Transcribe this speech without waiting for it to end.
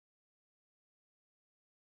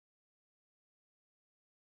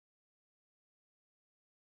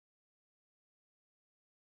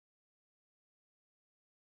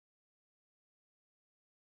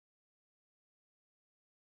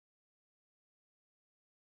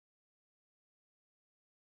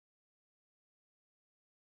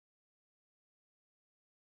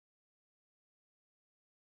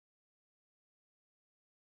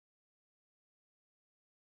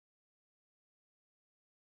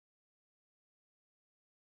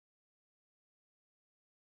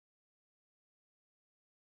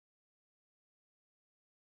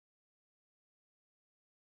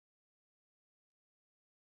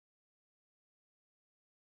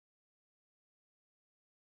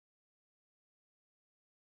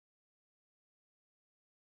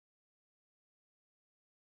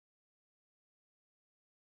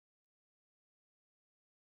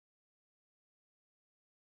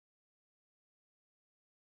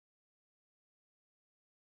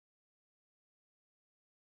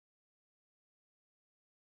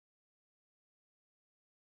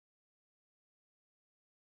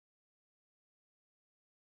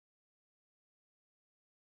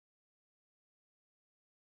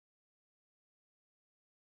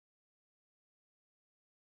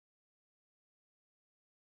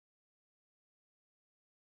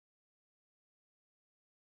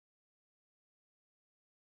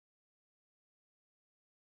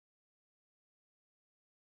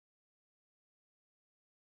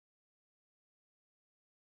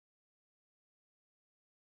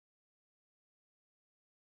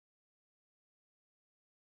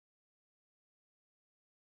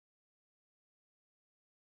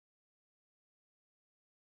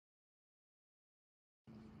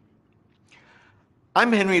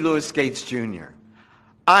I'm Henry Louis Gates Jr.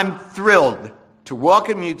 I'm thrilled to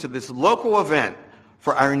welcome you to this local event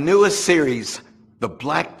for our newest series, The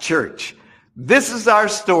Black Church. This is our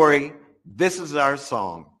story, this is our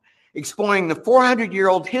song, exploring the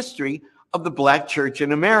 400-year-old history of the Black church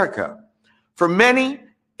in America. For many,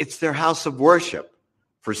 it's their house of worship.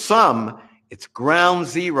 For some, it's ground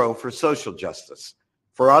zero for social justice.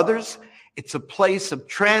 For others, it's a place of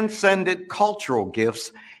transcendent cultural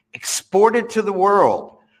gifts exported to the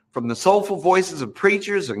world, from the soulful voices of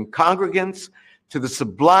preachers and congregants to the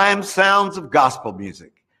sublime sounds of gospel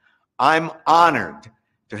music. I'm honored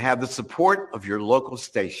to have the support of your local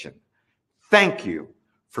station. Thank you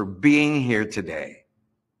for being here today.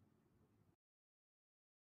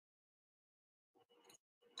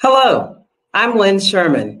 Hello, I'm Lynn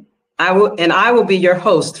Sherman. I will be your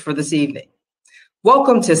host for this evening.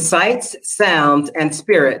 Welcome to Sights, Sounds, and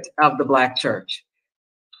Spirit of the Black Church.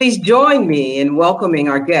 Please join me in welcoming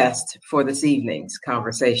our guest for this evening's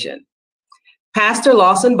conversation. Pastor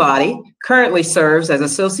Lawson Boddie currently serves as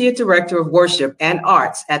Associate Director of Worship and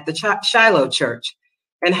Arts at the Shiloh Church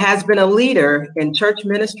and has been a leader in church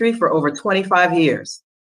ministry for over 25 years.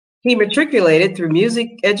 He matriculated through music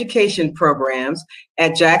education programs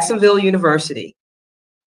at Jacksonville University,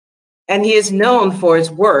 and he is known for his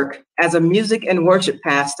work as a music and worship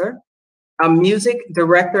pastor, a music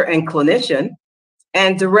director and clinician,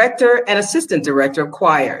 and director and assistant director of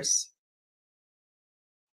choirs.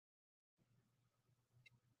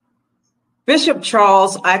 Bishop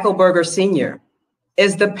Charles Eichelberger Sr.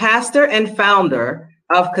 is the pastor and founder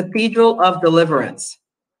of Cathedral of Deliverance.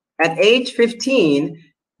 At age 15,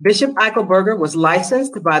 Bishop Eichelberger was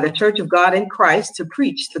licensed by the Church of God in Christ to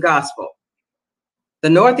preach the gospel. The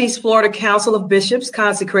Northeast Florida Council of Bishops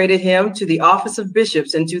consecrated him to the office of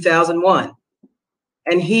bishops in 2001.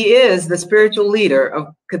 And he is the spiritual leader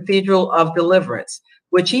of Cathedral of Deliverance,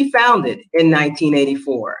 which he founded in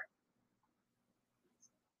 1984.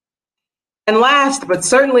 And last, but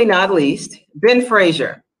certainly not least, Ben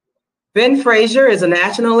Frazier. Ben Frazier is a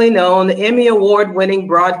nationally known Emmy Award-winning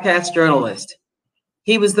broadcast journalist.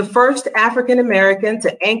 He was the first African-American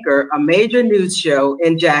to anchor a major news show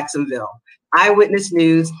in Jacksonville, Eyewitness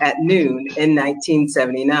News at Noon in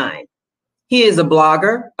 1979. He is a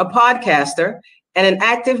blogger, a podcaster, and an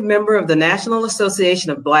active member of the National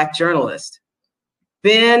Association of Black Journalists.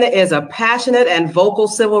 Ben is a passionate and vocal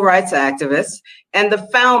civil rights activist and the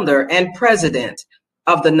founder and president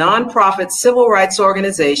of the nonprofit civil rights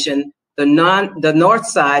organization, the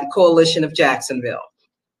Northside Coalition of Jacksonville.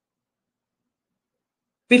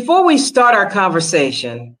 Before we start our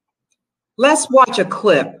conversation, let's watch a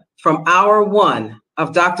clip from Hour 1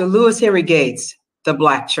 of Dr. Lewis Henry Gates' The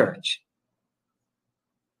Black Church.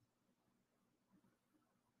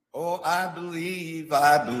 Oh, I believe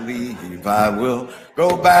I will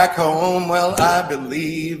go back home. Well, I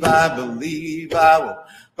believe I will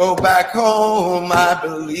go back home. I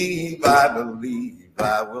believe I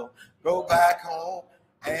will go back home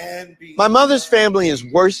and be. My mother's family has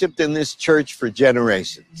worshiped in this church for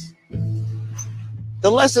generations.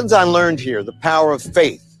 The lessons I learned here, the power of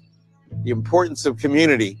faith, the importance of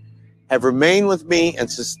community, have remained with me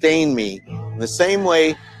and sustained me in the same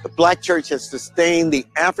way the Black church has sustained the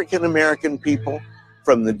African-American people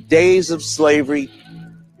from the days of slavery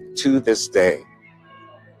to this day.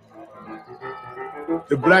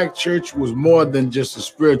 The Black church was more than just a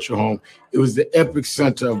spiritual home. It was the epic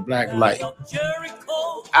center of Black life.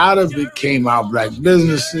 Out of it came our Black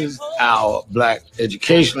businesses, our Black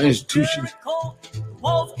educational institutions.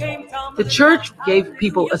 The church gave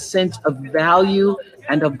people a sense of value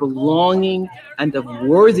and of belonging and of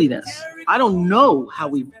worthiness. I don't know how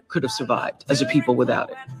we could have survived as a people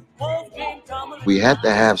without it. We had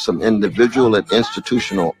to have some individual and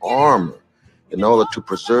institutional armor in order to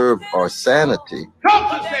preserve our sanity.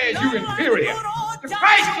 Tulsa says you're inferior. The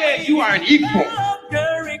Christ says you are an equal.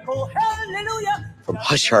 From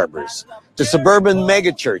hush harbors to suburban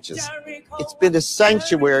megachurches, it's been a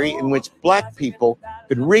sanctuary in which Black people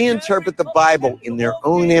could reinterpret the Bible in their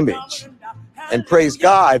own image and praise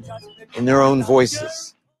God in their own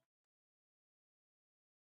voices.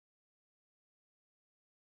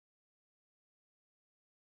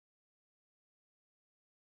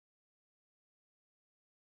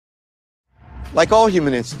 Like all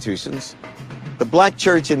human institutions, the Black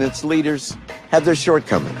church and its leaders have their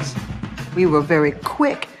shortcomings. We were very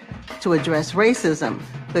quick to address racism,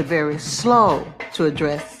 but very slow to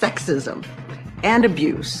address sexism and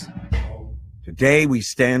abuse. Today, we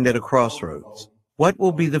stand at a crossroads. What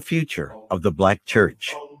will be the future of the Black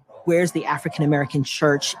church? Where's the African-American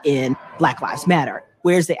church in Black Lives Matter?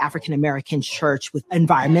 Where's the African-American church with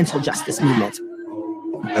environmental justice movements?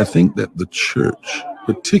 I think that the church,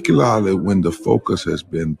 particularly when the focus has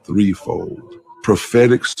been threefold: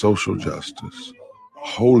 prophetic social justice,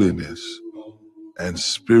 holiness, and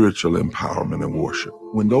spiritual empowerment and worship.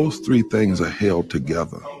 When those three things are held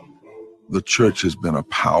together, the church has been a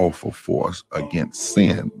powerful force against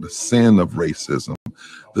sin, the sin of racism,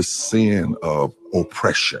 the sin of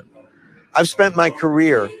oppression. I've spent my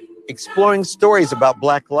career exploring stories about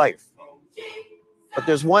Black life, but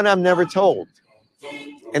there's one I'm never told,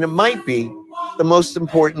 and it might be the most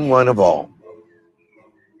important one of all.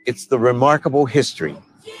 It's the remarkable history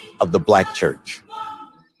of the Black church.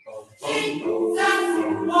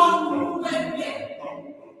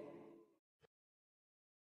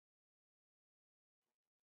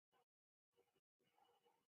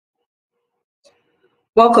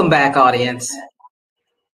 Welcome back, audience.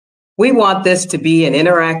 We want this to be an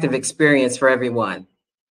interactive experience for everyone.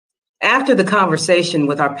 After the conversation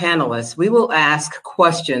with our panelists, we will ask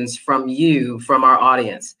questions from you, from our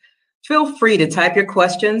audience. Feel free to type your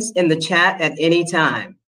questions in the chat at any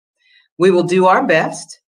time. We will do our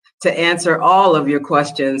best to answer all of your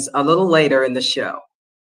questions a little later in the show.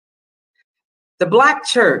 The Black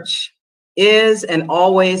church is and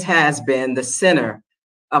always has been the center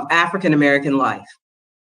of African American life,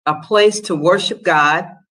 a place to worship God,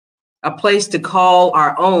 a place to call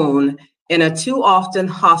our own in a too often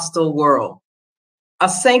hostile world, a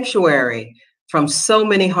sanctuary from so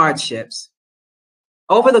many hardships.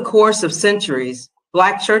 Over the course of centuries,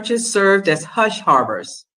 Black churches served as hush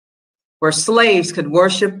harbors, where slaves could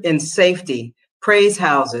worship in safety, praise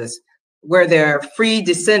houses, where their free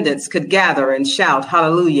descendants could gather and shout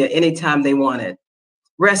hallelujah anytime they wanted,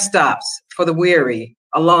 rest stops for the weary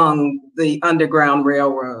along the Underground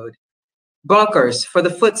Railroad, bunkers for the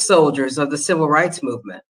foot soldiers of the Civil Rights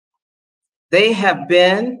Movement. They have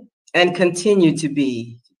been and continue to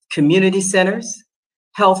be community centers,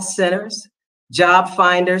 health centers, job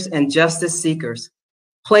finders, and justice seekers,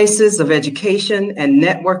 places of education and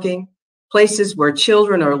networking, places where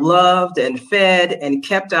children are loved and fed and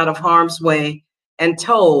kept out of harm's way and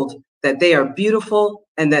told that they are beautiful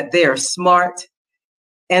and that they are smart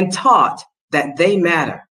and taught that they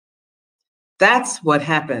matter. That's what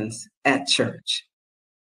happens at church.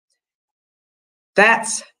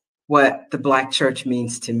 That's what the Black church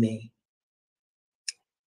means to me.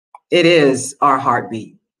 It is our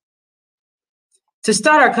heartbeat. To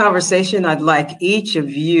start our conversation, I'd like each of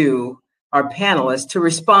you, our panelists, to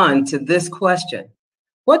respond to this question.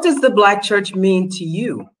 What does the Black church mean to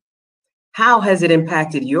you? How has it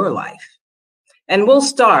impacted your life? And we'll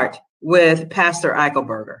start with Pastor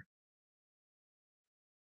Eichelberger.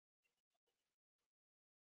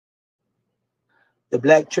 The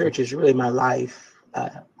Black church is really my life.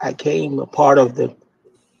 I came a part of the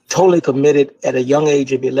totally committed at a young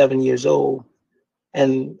age of 11 years old.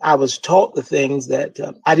 And I was taught the things that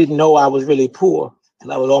I didn't know I was really poor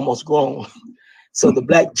and I was almost grown. So the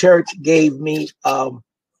Black church gave me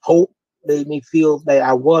hope, made me feel that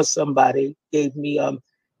I was somebody, gave me, it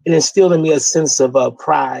instilled in me a sense of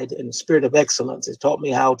pride and spirit of excellence. It taught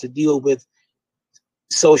me how to deal with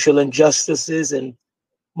social injustices, and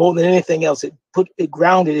more than anything else, it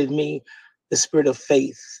grounded in me the spirit of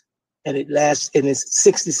faith. And it lasts, and it's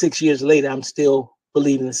 66 years later, I'm still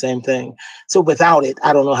believing the same thing. So without it,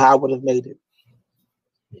 I don't know how I would have made it.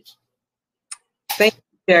 Thank you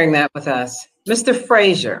for sharing that with us. Mr.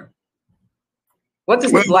 Frazier, what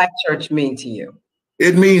does the Black church mean to you?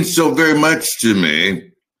 It means so very much to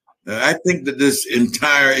me. I think that this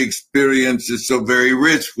entire experience is so very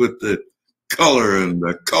rich with the color and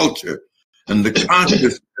the culture and the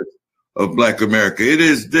consciousness of Black America. It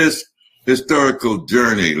is this historical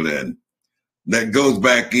journey, Lynn, that goes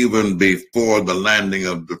back even before the landing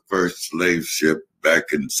of the first slave ship back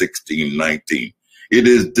in 1619. It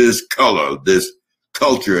is this color, this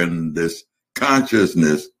culture, and this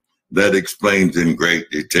consciousness that explains in great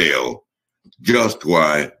detail just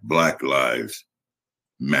why Black lives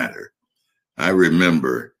matter. I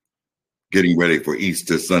remember getting ready for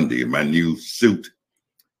Easter Sunday in my new suit,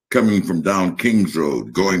 coming from down Kings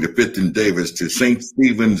Road, going to 5th and Davis to St.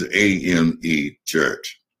 Stephen's AME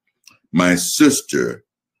Church. My sister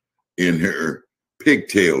in her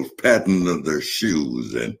pigtails, patent leather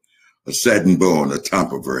shoes, and a satin bow on the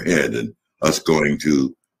top of her head, and us going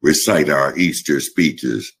to recite our Easter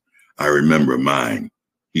speeches. I remember mine.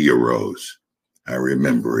 He arose. I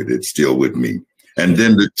remember it. It's still with me. And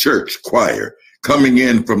then the church choir coming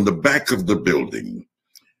in from the back of the building,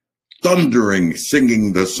 thundering,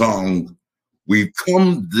 singing the song, "We've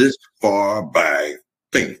come this far by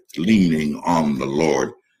faith, leaning on the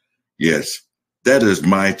Lord." Yes, that is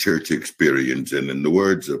my church experience. And in the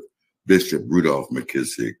words of Bishop Rudolph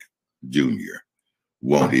McKissick Jr.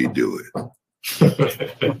 Won't he do it?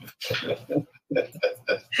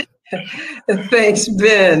 Thanks,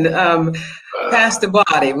 Ben. Pastor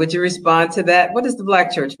Boddie, would you respond to that? What does the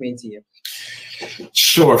Black church mean to you?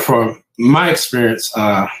 Sure. From my experience,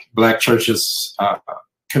 Black churches,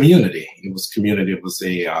 community. It was community. It was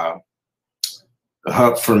a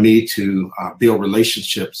hub for me to build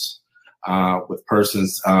relationships with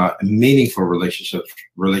persons, meaningful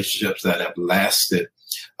relationships that have lasted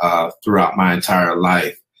throughout my entire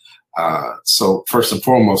life. So first and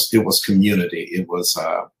foremost, it was community. It was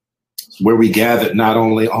where we gathered not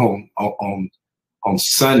only on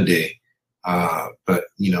Sunday, but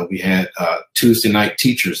we had Tuesday night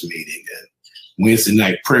teachers meeting and Wednesday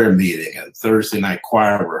night prayer meeting and Thursday night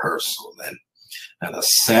choir rehearsal and a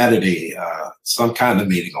Saturday, some kind of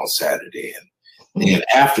meeting on Saturday, and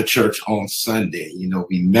after church on Sunday.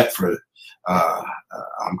 We met for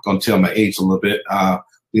I'm going to tell my age a little bit.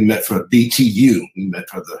 We met for BTU. We met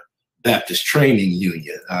for the Baptist Training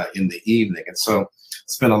Union in the evening, and so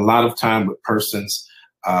spent a lot of time with persons.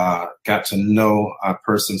 Got to know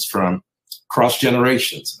persons from cross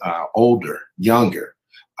generations, older, younger,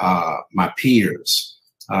 my peers,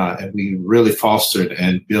 and we really fostered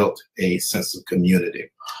and built a sense of community.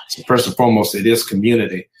 So first and foremost, it is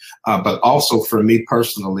community, but also for me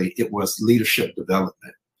personally, it was leadership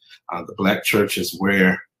development. The Black church is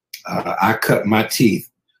where I cut my teeth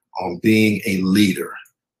on being a leader,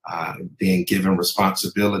 being given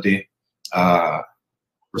responsibility that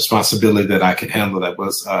I could handle, that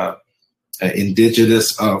was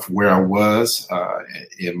indigenous of where I was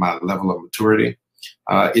in my level of maturity.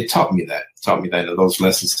 It taught me that, and those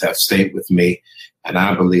lessons have stayed with me, and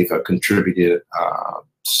I believe have contributed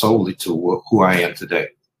solely to who I am today.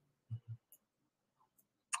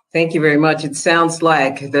 Thank you very much. It sounds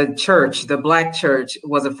like the church, the Black church,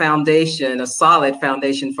 was a foundation, a solid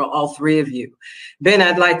foundation for all three of you. Ben,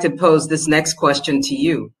 I'd like to pose this next question to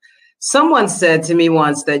you. Someone said to me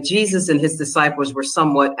once that Jesus and his disciples were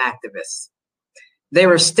somewhat activists. They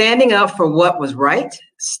were standing up for what was right,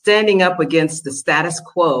 standing up against the status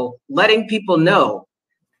quo, letting people know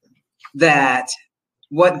that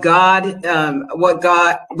with God,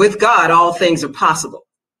 all things are possible.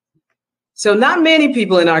 So not many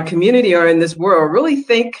people in our community or in this world really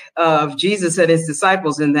think of Jesus and his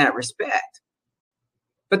disciples in that respect.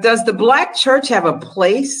 But does the Black church have a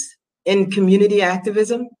place in community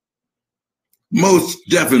activism? Most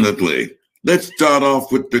definitely. Let's start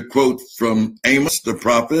off with the quote from Amos the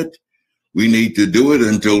prophet. We need to do it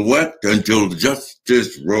until what? Until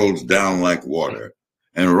justice rolls down like water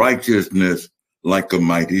and righteousness like a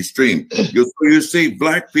mighty stream. You see,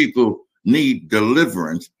 Black people need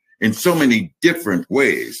deliverance in so many different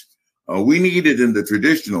ways. We need it in the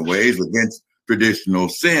traditional ways against traditional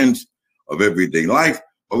sins of everyday life,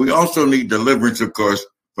 but we also need deliverance, of course,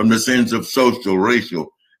 from the sins of social,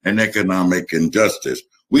 racial, and economic injustice.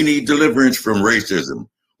 We need deliverance from racism.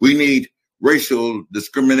 We need racial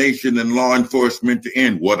discrimination in law enforcement to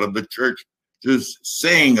end. What are the churches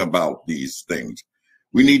saying about these things?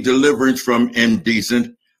 We need deliverance from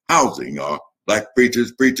indecent housing. Are Black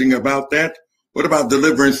preachers preaching about that? What about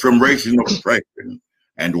deliverance from racial oppression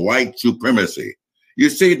and white supremacy? You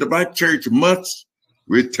see, the Black church must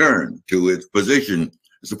return to its position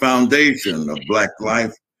as a foundation of Black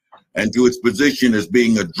life and to its position as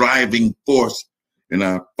being a driving force in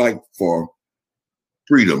our fight for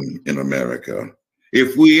freedom in America.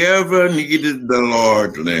 If we ever needed the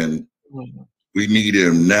Lord, Lynn, we need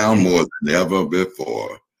him now more than ever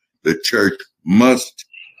before. The church must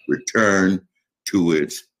return to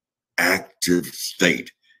its active state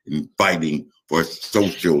in fighting for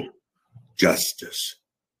social justice.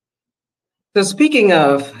 So speaking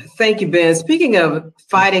of, thank you, Ben. Speaking of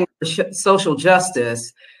fighting for social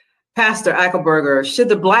justice, Pastor Eichelberger, should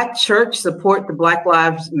the Black church support the Black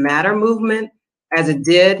Lives Matter movement as it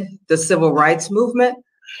did the civil rights movement?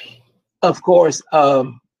 Of course,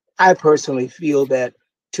 I personally feel that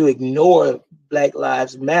to ignore Black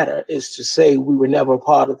Lives Matter is to say we were never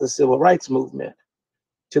part of the civil rights movement.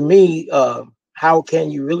 To me, how can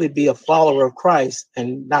you really be a follower of Christ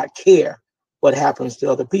and not care what happens to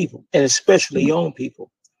other people, and especially young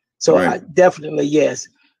people? So right. Definitely, yes,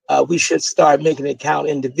 we should start making it count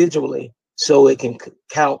individually so it can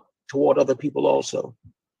count toward other people also.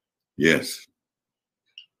 Yes.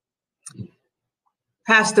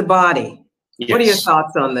 Pastor Boddie, yes. What are your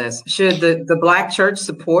thoughts on this? Should the Black church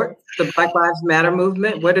support the Black Lives Matter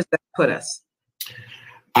movement? Where does that put us?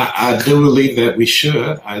 I do believe that we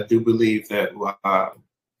should. I do believe that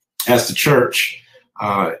as the church,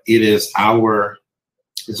 it is our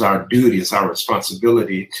duty, it's our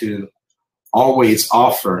responsibility to always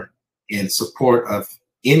offer in support of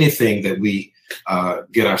anything that we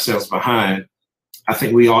get ourselves behind. I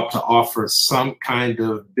think we ought to offer some kind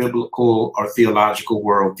of biblical or theological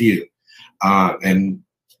worldview. And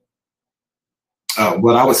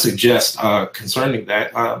what I would suggest concerning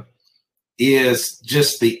that is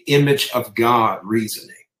just the image of God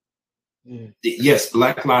reasoning. Yes,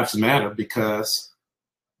 Black Lives Matter because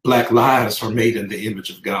Black lives are made in the image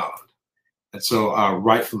of God. And so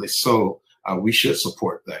rightfully so, we should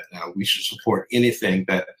support that. We should support anything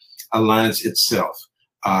that aligns itself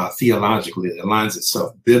theologically, aligns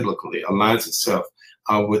itself biblically, aligns itself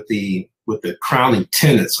with the crowning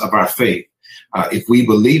tenets of our faith. If we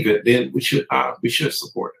believe it, then we should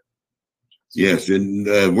support it. Yes, in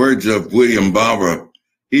the words of William Barber,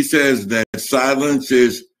 he says that silence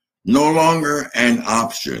is no longer an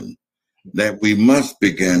option, that we must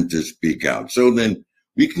begin to speak out. So then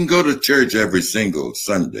we can go to church every single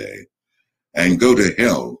Sunday and go to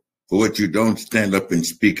hell for what you don't stand up and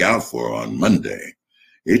speak out for on Monday.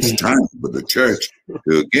 It's time for the church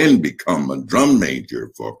to again become a drum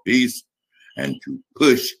major for peace and to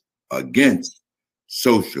push against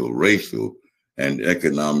social, racial, and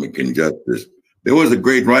economic injustice. There was a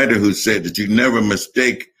great writer who said that you never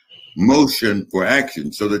mistake motion for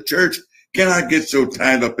action. So the church cannot get so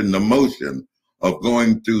tied up in the motion of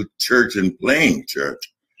going through church and playing church,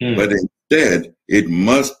 but instead it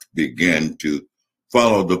must begin to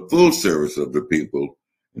follow the full service of the people.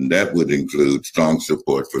 And that would include strong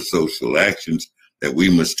support for social actions that we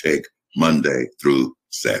must take Monday through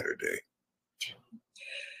Saturday.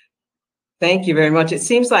 Thank you very much. It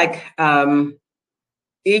seems like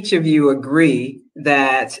each of you agree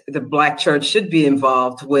that the Black church should be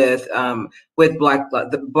involved with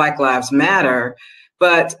the Black Lives Matter.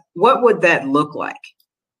 But what would that look like?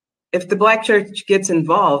 If the Black church gets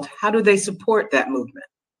involved, how do they support that movement?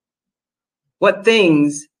 What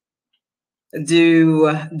things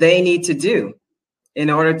do they need to do in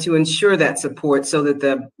order to ensure that support so that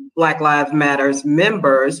the Black Lives Matters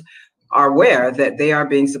members are aware that they are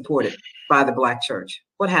being supported by the Black church?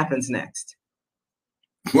 What happens next?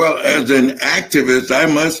 Well, as an activist, I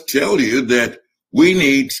must tell you that we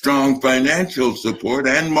need strong financial support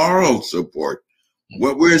and moral support.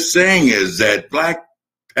 What we're saying is that Black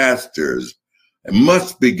pastors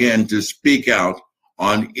must begin to speak out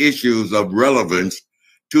on issues of relevance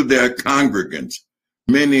to their congregants.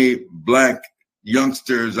 Many Black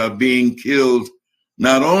youngsters are being killed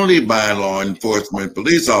not only by law enforcement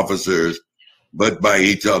police officers, but by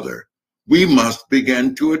each other. We must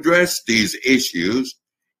begin to address these issues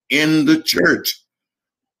in the church.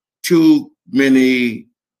 Too many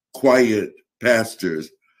quiet pastors.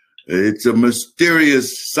 It's a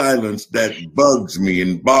mysterious silence that bugs me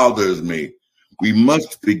and bothers me. We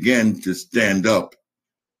must begin to stand up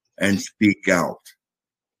and speak out.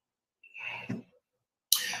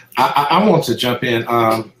 I want to jump in.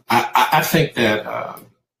 I think that,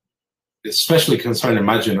 especially concerning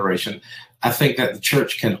my generation, I think that the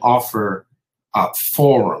church can offer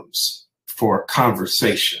forums for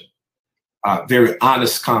conversation, very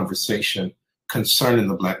honest conversation concerning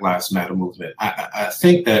the Black Lives Matter movement. I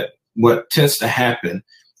think that what tends to happen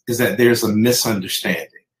is that there's a misunderstanding.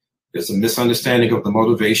 There's a misunderstanding of the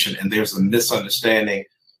motivation, and there's a misunderstanding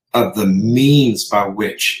of the means by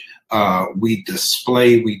which we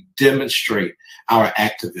demonstrate our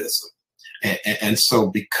activism. And so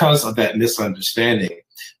because of that misunderstanding,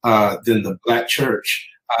 then the Black church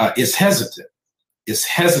is hesitant. Is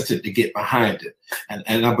hesitant to get behind it.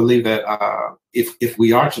 And I believe that if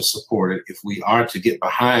we are to support it, if we are to get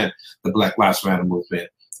behind the Black Lives Matter movement,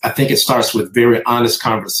 I think it starts with very honest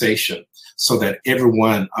conversation so that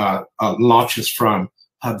everyone launches from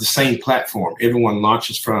the same platform. Everyone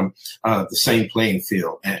launches from the same playing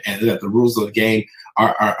field, and that the rules of the game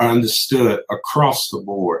are understood across the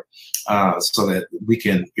board so that we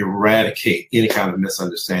can eradicate any kind of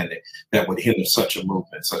misunderstanding that would hinder such a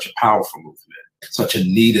movement, such a powerful movement, such a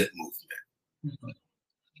needed movement.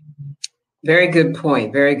 Very good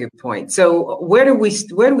point. Very good point. So where do we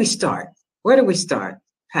start? Where do we start,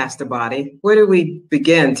 Pastor Boddie? Where do we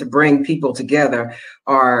begin to bring people together,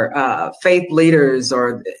 our faith leaders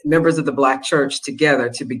or members of the Black church together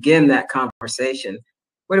to begin that conversation?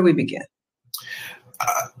 Where do we begin?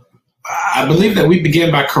 I believe that we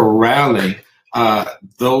begin by corralling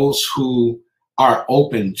those who are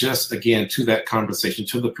open just again to that conversation,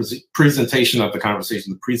 to the presentation of the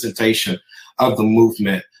conversation, the presentation of the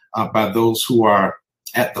movement by those who are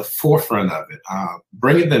at the forefront of it,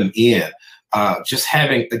 bringing them in, just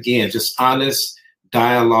having, again, just honest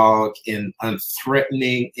dialogue in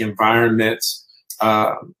unthreatening environments,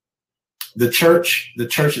 the church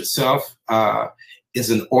itself is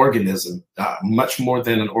an organism, much more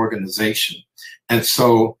than an organization. And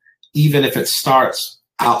so even if it starts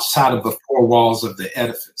outside of the four walls of the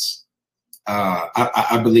edifice,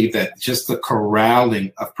 I believe that just the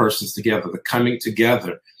corralling of persons together, the coming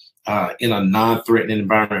together in a non-threatening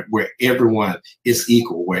environment where everyone is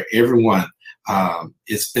equal, where everyone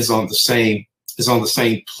is on the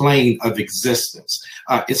same plane of existence.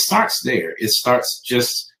 It starts there. It starts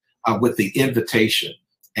just with the invitation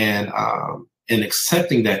and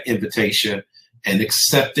accepting that invitation and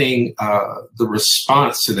accepting the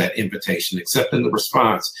response to that invitation, accepting the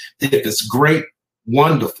response. If it's great,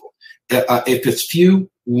 wonderful. If it's few,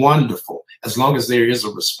 wonderful. As long as there is a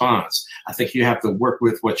response, I think you have to work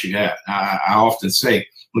with what you got. I often say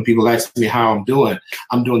when people ask me how I'm doing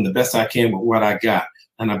the best I can with what I got.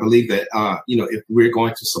 And I believe that, if we're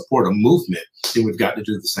going to support a movement, then we've got to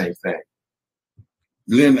do the same thing.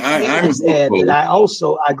 Lynn, I'm hopeful. I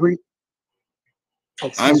also agree.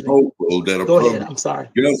 I'm hopeful that a program I'm sorry.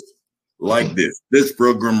 just like this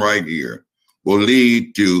program right here will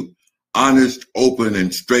lead to honest, open,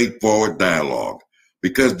 and straightforward dialogue,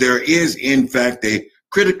 because there is, in fact, a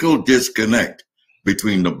critical disconnect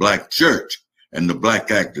between the Black church and the Black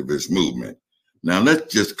activist movement. Now,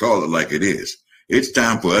 let's just call it like it is. It's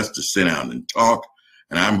time for us to sit down and talk,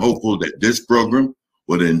 and I'm hopeful that this program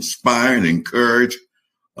will inspire and encourage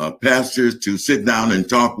pastors to sit down and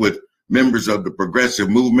talk with members of the progressive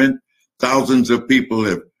movement. Thousands of people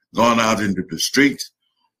have gone out into the streets.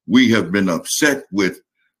 We have been upset with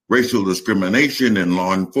racial discrimination in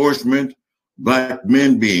law enforcement, Black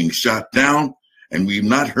men being shot down, and we've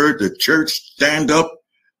not heard the church stand up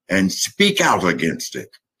and speak out against it.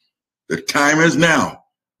 The time is now.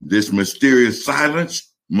 This mysterious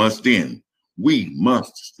silence must end. We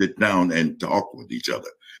must sit down and talk with each other.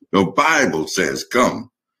 The Bible says, come,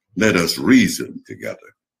 let us reason together.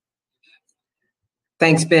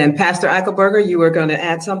 Thanks, Ben. Pastor Eichelberger, you were going to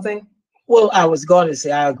add something? Well, I was going to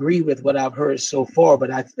say I agree with what I've heard so far, but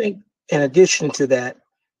I think in addition to that,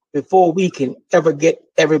 before we can ever get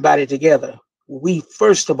everybody together, we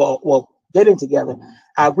first of all, getting together,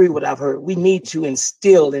 I agree with what I've heard. We need to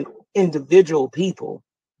instill in individual people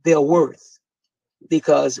their worth,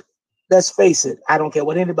 because let's face it, I don't care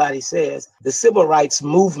what anybody says, the civil rights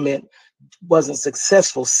movement wasn't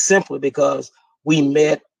successful simply because we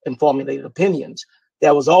met and formulated opinions.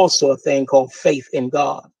 There was also a thing called faith in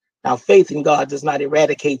God. Now, faith in God does not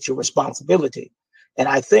eradicate your responsibility. And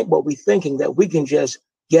I think what we're thinking that we can just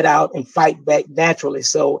get out and fight back naturally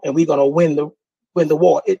and we're going to win the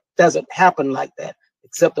war. It doesn't happen like that.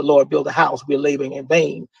 Except the Lord build a house, we're laboring in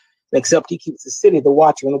vain. And except he keeps the city, the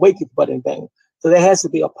watcher and the waketh but in vain. So there has to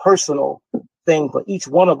be a personal thing for each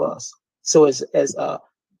one of us. So as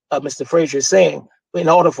Mr. Frazier is saying, in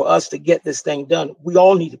order for us to get this thing done, we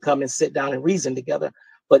all need to come and sit down and reason together.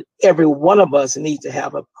 But every one of us needs to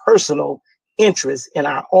have a personal interest in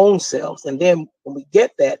our own selves. And then when we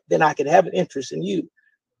get that, then I can have an interest in you.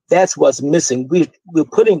 That's what's missing. We're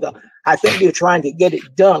I think we're trying to get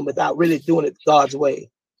it done without really doing it God's way.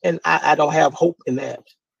 And I don't have hope in that.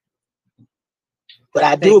 But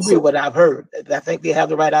I do agree with what I've heard. I think they have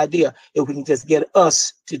the right idea if we can just get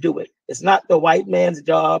us to do it. It's not the white man's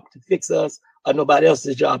job to fix us or nobody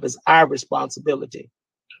else's job. It's our responsibility.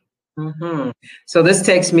 Mm-hmm. So this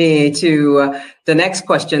takes me to the next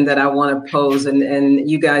question that I want to pose, and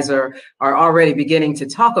you guys are already beginning to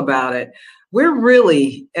talk about it. We're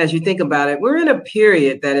really, as you think about it, we're in a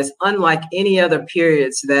period that is unlike any other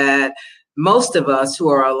periods that most of us who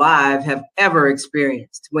are alive have ever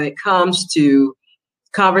experienced when it comes to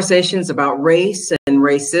conversations about race and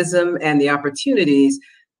racism and the opportunities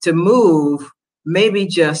to move maybe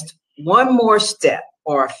just one more step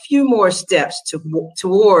or a few more steps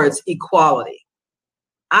towards equality.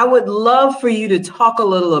 I would love for you to talk a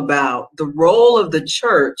little about the role of the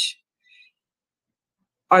church,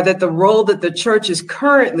 or that the role that the church is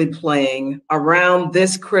currently playing around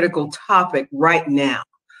this critical topic right now.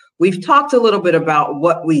 We've talked a little bit about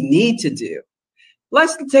what we need to do.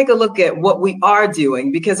 Let's take a look at what we are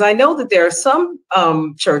doing, because I know that there are some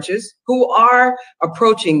churches who are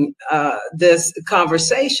approaching this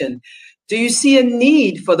conversation. Do you see a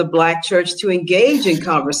need for the Black church to engage in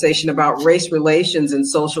conversation about race relations and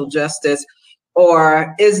social justice?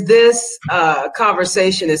 Or is this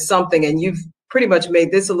conversation is something, and you've pretty much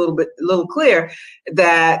made this a little clear,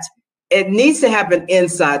 that it needs to happen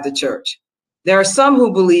inside the church? There are some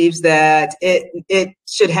who believes that it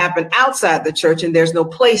should happen outside the church and there's no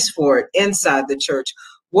place for it inside the church.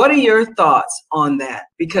 What are your thoughts on that?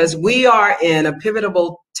 Because we are in a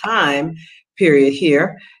pivotal time period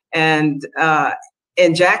here. And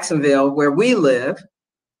in Jacksonville, where we live.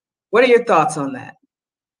 What are your thoughts on that?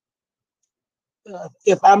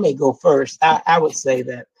 If I may go first, I would say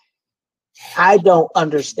that I don't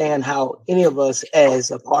understand how any of us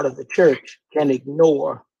as a part of the church can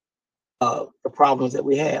ignore the problems that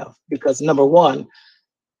we have. Because number one,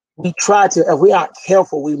 we try to, if we aren't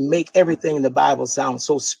careful, we make everything in the Bible sound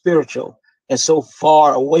so spiritual and so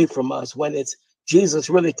far away from us when it's Jesus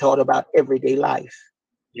really taught about everyday life.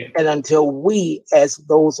 Yeah. And until we, as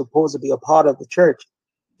those supposed to be a part of the church,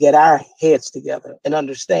 get our heads together and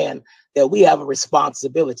understand that we have a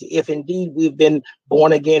responsibility. If indeed we've been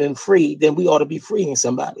born again and free, then we ought to be freeing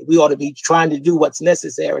somebody. We ought to be trying to do what's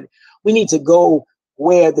necessary. We need to go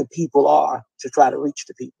where the people are to try to reach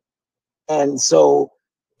the people. And so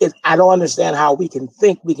I don't understand how we can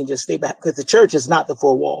think we can just stay back, because the church is not the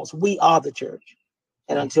four walls. We are the church.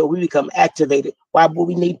 And until we become activated, why would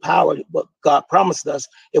we need power, what God promised us,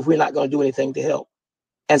 if we're not going to do anything to help?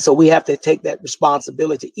 And so we have to take that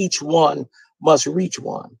responsibility. Each one must reach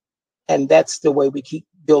one. And that's the way we keep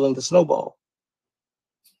building the snowball.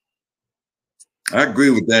 I agree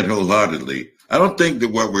with that wholeheartedly. I don't think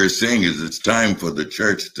that what we're saying is it's time for the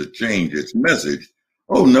church to change its message.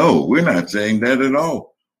 Oh, no, we're not saying that at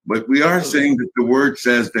all. But we are saying that the word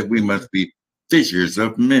says that we must be fishers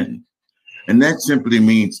of men. And that simply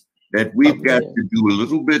means that we've got to do a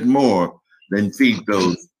little bit more than feed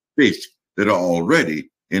those fish that are already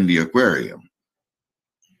in the aquarium.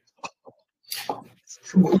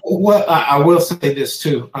 Well, I will say this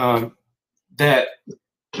too, that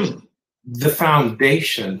the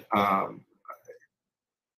foundation, I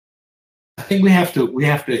think we have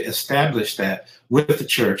to establish that with the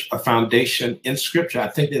church, a foundation in Scripture. I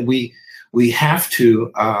think that we have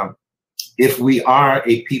to, if we are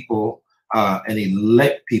a people, an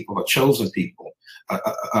elect people, a chosen people,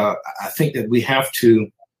 I think that we have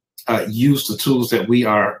to use the tools that we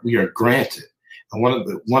are granted. And one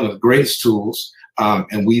of the greatest tools,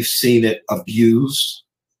 and we've seen it abused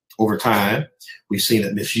over time. We've seen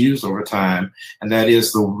it misused over time, and that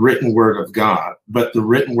is the written word of God. But the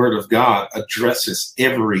written word of God addresses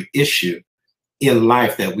every issue in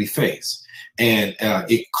life that we face. And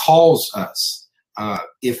it calls us,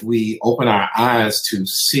 if we open our eyes to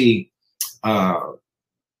see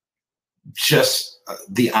just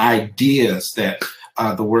the ideas that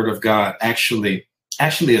the word of God actually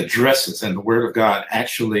addresses, and the word of God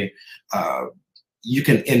actually, you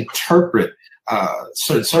can interpret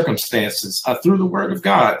certain circumstances through the word of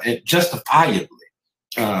God, and justifiably.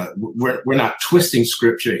 We're not twisting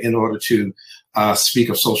Scripture in order to speak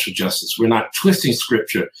of social justice. We're not twisting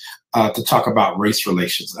Scripture to talk about race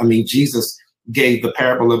relations. I mean, Jesus gave the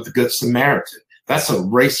parable of the Good Samaritan. That's a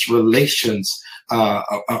race relations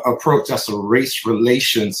approach. That's a race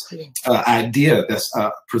relations idea that's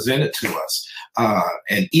presented to us.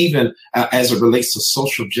 And even as it relates to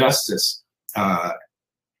social justice,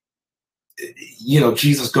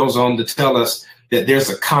 Jesus goes on to tell us that there's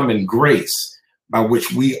a common grace by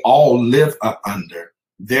which we all live up under.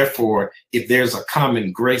 Therefore, if there's a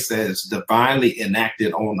common grace that is divinely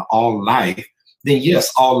enacted on all life, then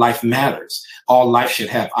yes, all life matters. All life should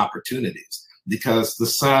have opportunities, because the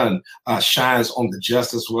sun shines on the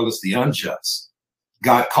just as well as the unjust.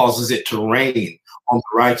 God causes it to rain on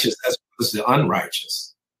the righteous as well as the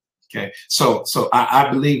unrighteous. Okay, so I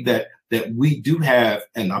believe that we do have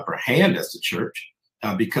an upper hand as the church,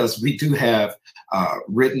 because we do have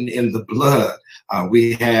written in the blood.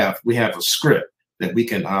 We have a script that we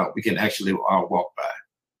can actually walk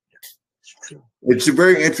by. It's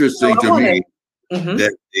very interesting to me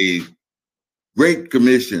that the Great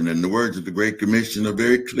Commission and the words of the Great Commission are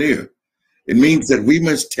very clear. It means that we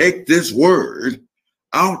must take this word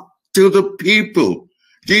out to the people.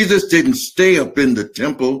 Jesus didn't stay up in the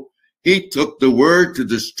temple. He took the word to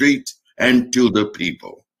the streets and to the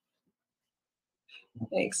people.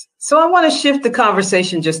 Thanks. So I want to shift the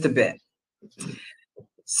conversation just a bit.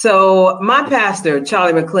 So my pastor,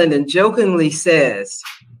 Charlie McClendon, jokingly says,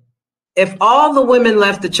 if all the women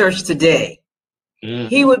left the church today,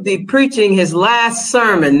 he would be preaching his last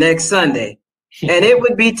sermon next Sunday, and it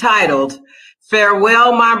would be titled,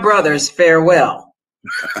 "Farewell, My Brothers, Farewell."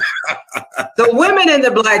 The women in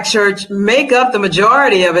the Black church make up the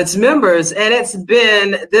majority of its members, and it's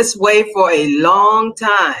been this way for a long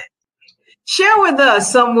time. Share with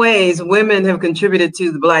us some ways women have contributed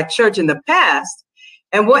to the Black church in the past,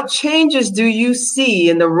 and what changes do you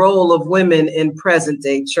see in the role of women in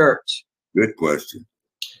present-day church? Good question.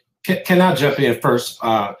 Can I jump in first?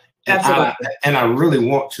 Absolutely. And I really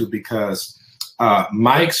want to, because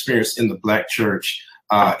my experience in the Black church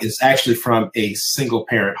is actually from a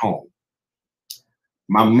single-parent home.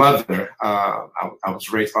 my mother, I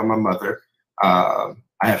was raised by my mother. I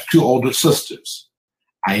have two older sisters.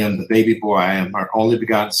 I am the baby boy. I am her only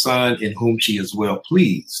begotten son in whom she is well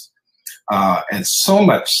pleased. And so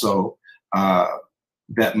much so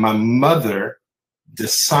that my mother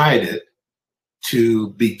decided to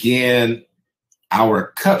begin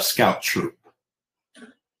our Cub Scout troop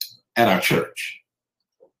at our church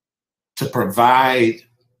to provide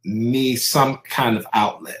me some kind of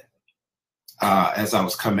outlet as I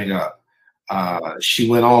was coming up. She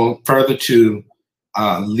went on further to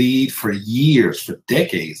lead for years, for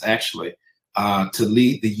decades actually, to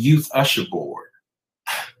lead the youth usher board,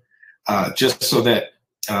 just so that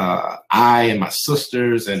I and my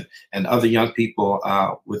sisters and other young people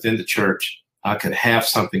within the church could have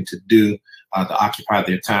something to do to occupy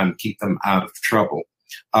their time and keep them out of trouble.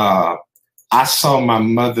 I saw my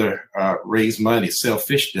mother raise money, sell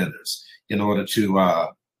fish dinners in order to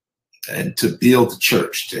build the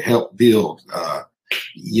church, to help build, a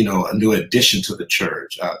new addition to the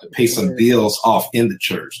church, to pay some bills off in the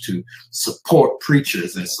church, to support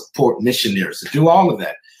preachers and support missionaries, to do all of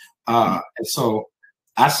that. And so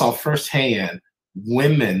I saw firsthand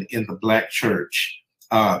women in the Black church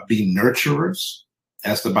be nurturers,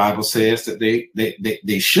 as the Bible says that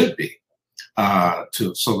they should be,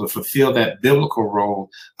 to fulfill that biblical role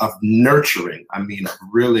of nurturing. I mean, of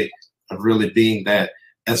really being that,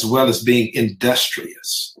 as well as being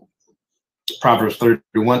industrious. Proverbs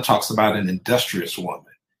 31 talks about an industrious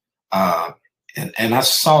woman. And I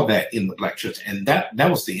saw that in the Black church, and that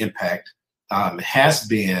was the impact, has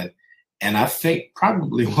been, and I think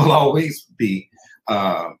probably will always be,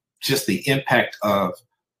 just the impact of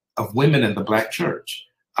women in the Black church,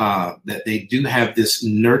 that they do have this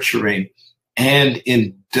nurturing and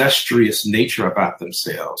industrious nature about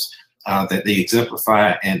themselves, that they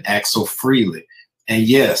exemplify and act so freely. And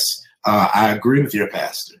yes, I agree with your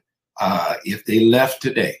pastor. If they left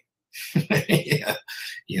today, we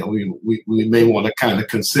may want to kind of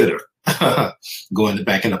consider going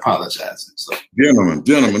back and apologizing. So,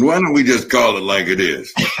 gentlemen, why don't we just call it like it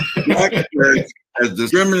is? Black church has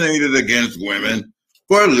discriminated against women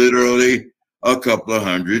for literally a couple of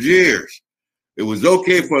 100 years. It was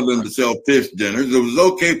okay for them to sell fish dinners. It was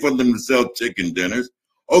okay for them to sell chicken dinners.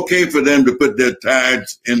 Okay for them to put their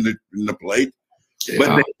tithes in the plate. Yeah.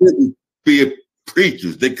 But they couldn't be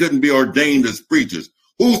preachers. They couldn't be ordained as preachers.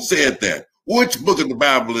 Who said that? Which book of the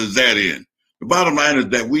Bible is that in? The bottom line is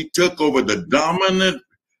that we took over the dominant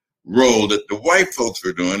role that the white folks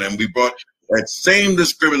were doing, and we brought that same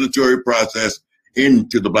discriminatory process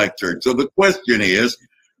into the Black church. So the question is,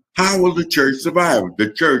 how will the church survive?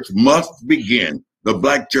 The church must begin, the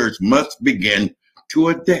Black church must begin to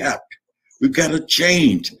adapt. We've got to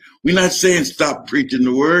change. We're not saying stop preaching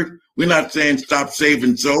the word. We're not saying stop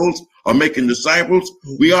saving souls or making disciples.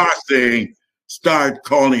 We are saying start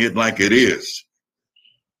calling it like it is.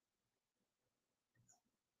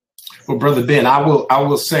 Well, Brother Ben, I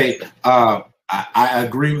will say I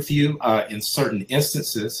agree with you in certain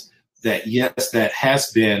instances that yes, that has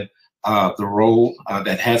been the role,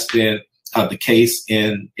 that has been the case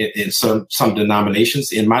in some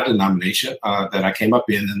denominations. In my denomination that I came up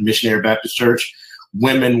in the Missionary Baptist Church,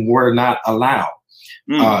 women were not allowed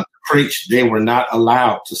to preach. They were not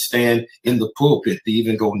allowed to stand in the pulpit, to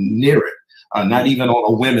even go near it, not even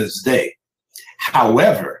on a Women's Day.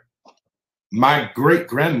 However, my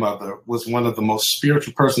great-grandmother was one of the most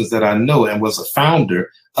spiritual persons that I know and was a founder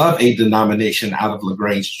of a denomination out of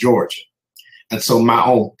LaGrange, Georgia. And so my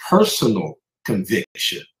own personal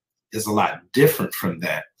conviction is a lot different from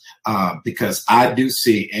that, because I do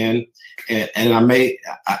see, and I may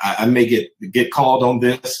get called on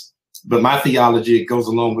this, but my theology goes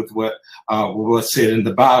along with what was said in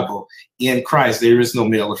the Bible. In Christ, there is no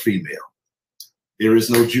male or female. There is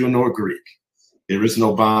no Jew nor Greek. There is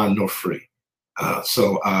no bond nor free.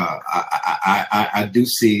 So I do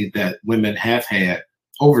see that women have had,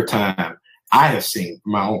 over time, I have seen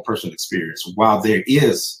from my own personal experience, while there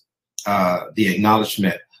is the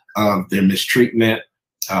acknowledgement of their mistreatment,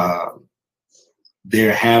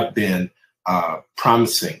 there have been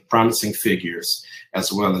promising figures,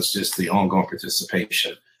 as well as just the ongoing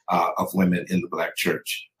participation of women in the Black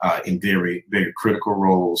church in very, very critical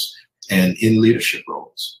roles and in leadership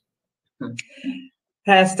roles.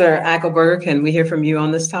 Pastor Eichelberger, can we hear from you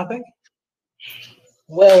on this topic?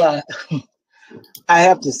 Well, I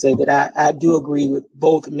have to say that I do agree with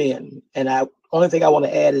both men. And only thing I want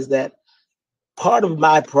to add is that part of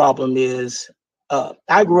my problem is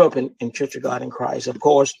I grew up in Church of God in Christ. Of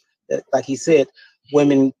course, like he said,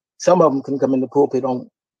 women, some of them can come in the pulpit on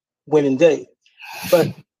Women's Day. But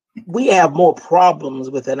we have more problems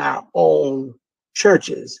within our own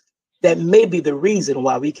churches, that may be the reason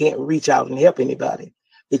why we can't reach out and help anybody.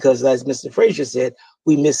 Because as Mr. Frazier said,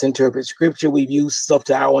 we misinterpret scripture, we've used stuff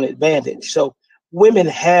to our own advantage. So women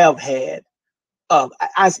have had,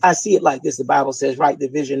 I see it like this, the Bible says, write the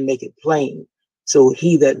vision, make it plain, so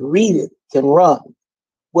he that readeth can run.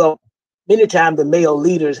 Well, many times the male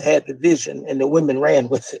leaders had the vision and the women ran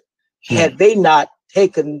with it. Had they not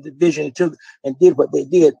taken the vision to and did what they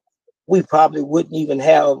did, we probably wouldn't even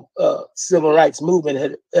have civil rights movement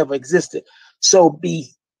had ever existed. So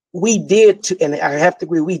we did to, and I have to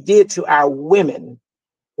agree, we did to our women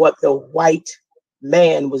what the white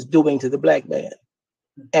man was doing to the black man.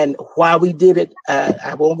 And why we did it,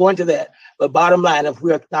 I won't go into that. But bottom line, if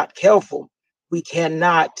we're not careful, we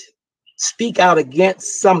cannot speak out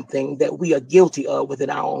against something that we are guilty of within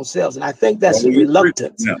our own selves. And I think that's the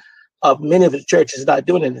reluctance of many of the churches not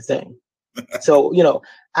doing anything. So,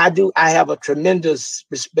 I have a tremendous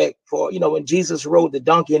respect for, when Jesus rode the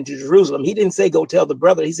donkey into Jerusalem, he didn't say, go tell the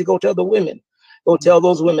brother. He said, go tell the women. Go tell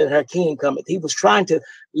those women her king cometh. He was trying to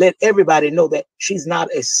let everybody know that she's not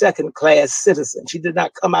a second-class citizen. She did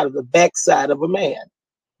not come out of the backside of a man.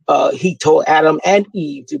 He told Adam and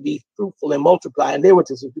Eve to be fruitful and multiply, and they were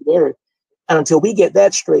to subdue the earth. And until we get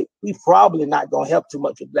that straight, we probably not going to help too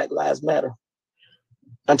much with Black Lives Matter.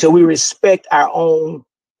 Until we respect our own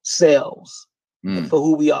selves for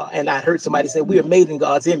who we are. And I heard somebody say, we are made in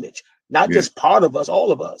God's image, not just part of us,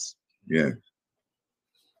 all of us. Yeah.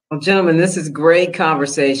 Well, gentlemen, this is great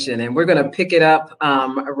conversation, and we're going to pick it up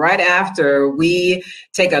right after we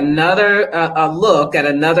take another look at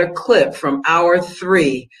another clip from Hour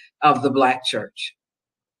 3 of the Black Church.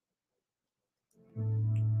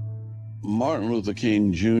 Martin Luther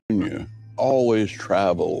King Jr. always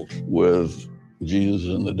traveled with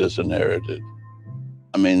Jesus and the Disinherited.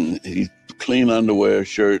 I mean, he'd clean underwear,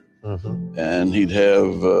 shirt, and he'd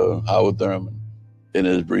have Howard Thurman in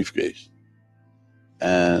his briefcase.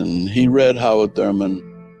 And he read Howard Thurman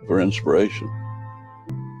for inspiration.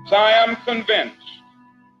 So I am convinced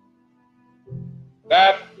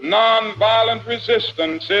that nonviolent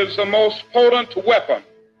resistance is the most potent weapon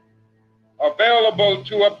available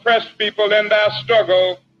to oppressed people in their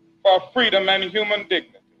struggle for freedom and human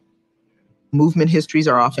dignity. Movement histories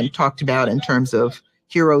are often talked about in terms of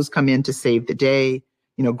heroes come in to save the day,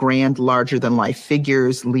 grand, larger than life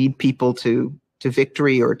figures lead people to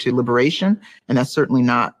victory or to liberation. And that's certainly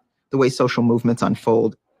not the way social movements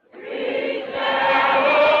unfold.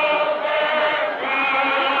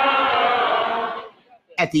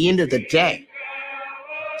 At the end of the day,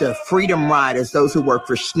 the freedom riders, those who work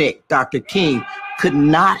for SNCC, Dr. King, could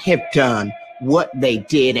not have done what they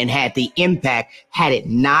did and had the impact had it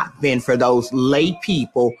not been for those lay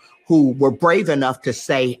people who were brave enough to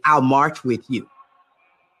say, I'll march with you.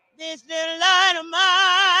 This little light of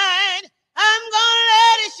mine, I'm gonna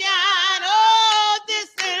let it shine. Oh, this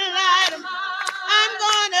little light of mine, I'm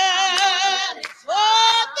gonna,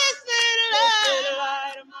 oh, this little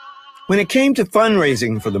light of mine. When it came to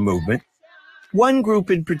fundraising for the movement, one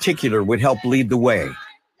group in particular would help lead the way.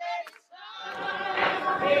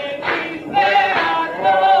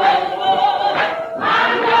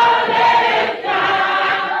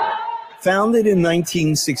 Founded in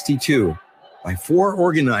 1962 by 4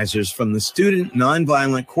 organizers from the Student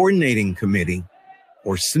Nonviolent Coordinating Committee,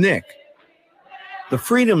 or SNCC, the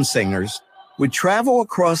Freedom Singers would travel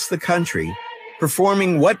across the country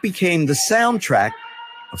performing what became the soundtrack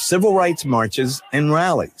of civil rights marches and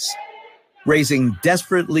rallies, raising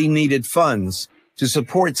desperately needed funds to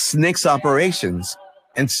support SNCC's operations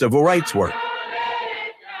and civil rights work.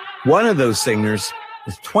 One of those singers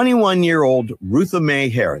was 21-year-old Rutha Mae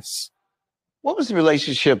Harris. What was the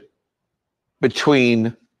relationship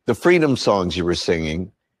between the freedom songs you were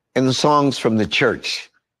singing and the songs from the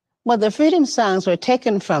church? Well, the freedom songs were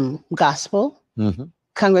taken from gospel,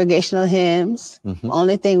 congregational hymns.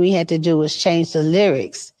 Only thing we had to do was change the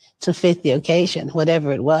lyrics to fit the occasion,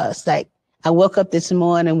 whatever it was. Like, I woke up this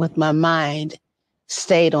morning with my mind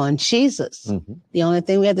stayed on Jesus. The only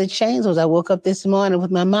thing we had to change was I woke up this morning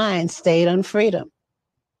with my mind stayed on freedom.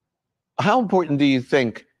 How important do you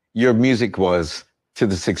think your music was to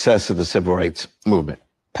the success of the civil rights movement?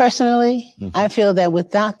 Personally, I feel that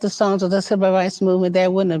without the songs of the civil rights movement,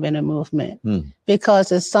 there wouldn't have been a movement because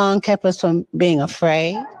the song kept us from being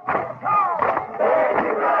afraid.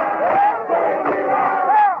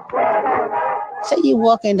 Say you're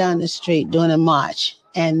walking down the street doing a march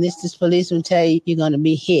and this policeman tell you you're going to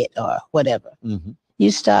be hit or whatever.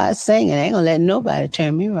 You start singing, I ain't going to let nobody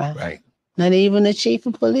turn me around. Right. Not even the chief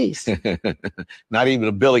of police. Not even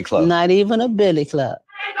a billy club. Not even a billy club.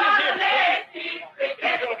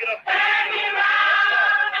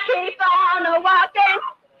 Keep on walking.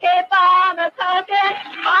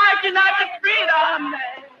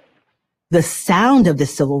 The sound of the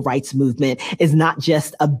civil rights movement is not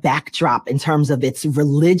just a backdrop in terms of its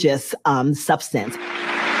religious substance.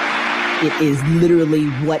 It is literally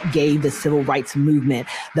what gave the civil rights movement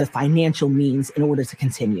the financial means in order to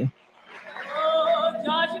continue.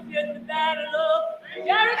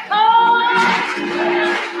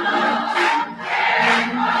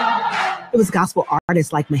 It was gospel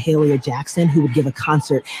artists like Mahalia Jackson who would give a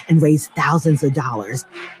concert and raise thousands of dollars.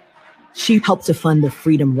 She helped to fund the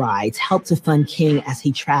Freedom Rides, helped to fund King as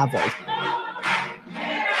he traveled.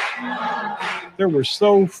 There were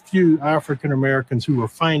so few African Americans who were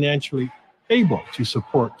financially able to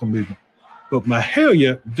support the movement, but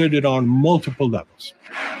Mahalia did it on multiple levels.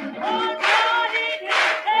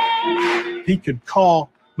 He could call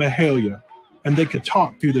Mahalia and they could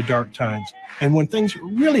talk through the dark times. And when things were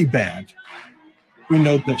really bad, we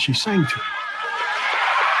know that she sang to him.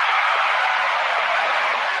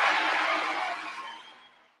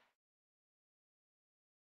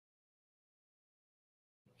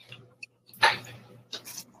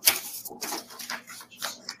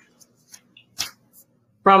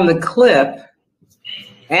 From the clip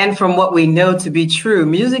and from what we know to be true,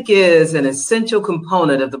 music is an essential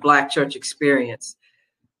component of the Black church experience.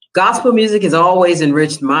 Gospel music has always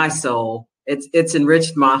enriched my soul. It's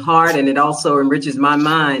enriched my heart, and it also enriches my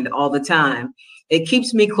mind all the time. It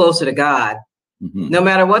keeps me closer to God. Mm-hmm. No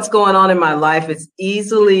matter what's going on in my life, it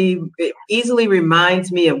easily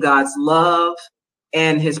reminds me of God's love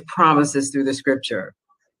and his promises through the scripture.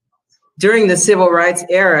 During the civil rights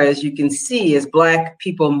era, as you can see, as Black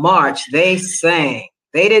people marched, they sang.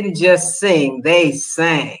 They didn't just sing, they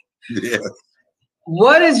sang. Yeah.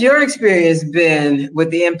 What has your experience been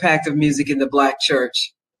with the impact of music in the Black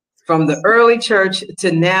church from the early church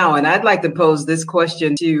to now? And I'd like to pose this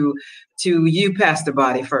question to you, Pastor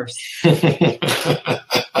Boddie, first.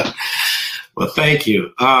 Well, thank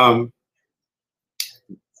you.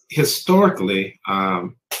 Historically,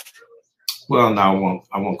 well, no,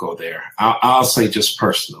 I won't go there. I'll say just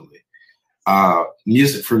personally,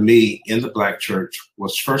 music for me in the Black church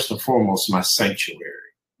was first and foremost my sanctuary.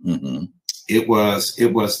 Mm-hmm. It was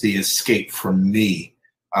the escape for me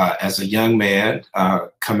as a young man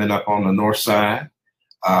coming up on the Northside,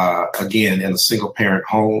 again in a single parent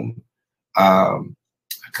home. I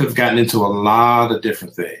could have gotten into a lot of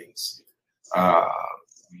different things,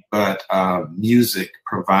 but music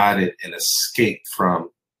provided an escape from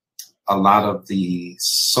a lot of the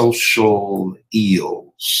social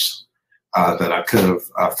ills that I could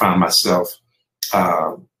have found myself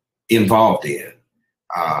involved in.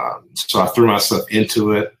 So I threw myself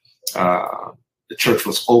into it. The church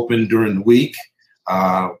was open during the week.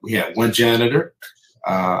 We had one janitor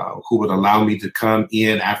who would allow me to come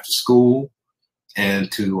in after school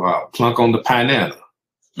and to plunk on the piano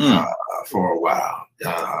for a while.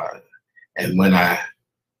 And when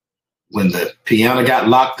the piano got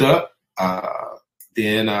locked up,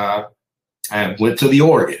 then I went to the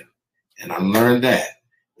organ and I learned that,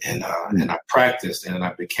 and I practiced, and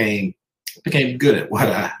I became good at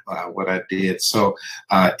what I did. So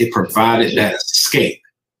it provided that escape,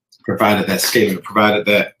 it provided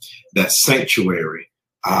that sanctuary.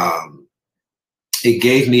 It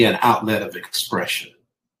gave me an outlet of expression.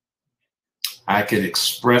 I could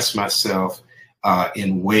express myself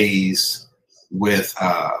in ways with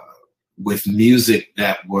music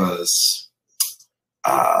that was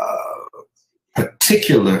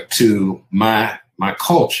particular to my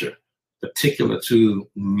culture, particular to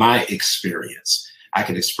my experience. I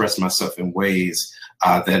could express myself in ways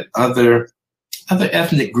that other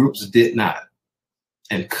ethnic groups did not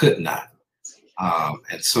and could not.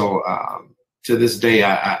 And so to this day,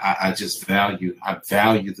 I value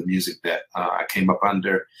the music that I came up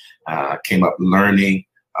under, came up learning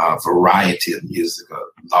a variety of music,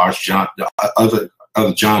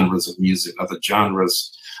 other genres of music, other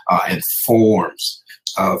genres and forms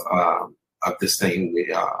of this thing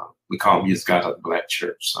we call music out of the Black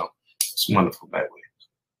church. So it's wonderful that way.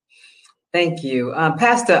 Thank you.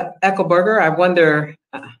 Pastor Eichelberger, I wonder,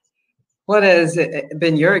 what has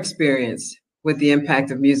been your experience with the impact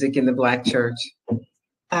of music in the Black church?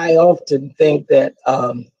 I often think that,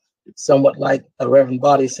 somewhat like Reverend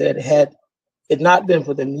Boddie said, had it not been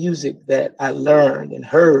for the music that I learned and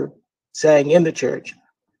heard sang in the church,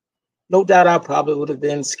 no doubt I probably would have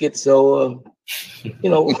been schizo,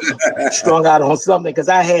 strung out on something, because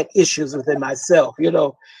I had issues within myself,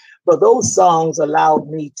 But those songs allowed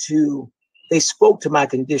me they spoke to my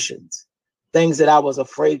conditions, things that I was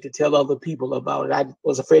afraid to tell other people about. I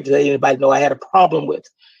was afraid to let anybody know I had a problem with.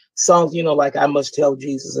 Songs, like I Must Tell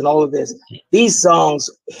Jesus and all of this. These songs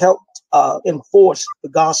helped enforce the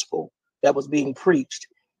gospel that was being preached.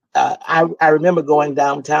 I remember going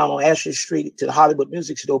downtown on Ashley Street to the Hollywood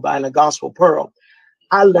Music Store buying a gospel pearl.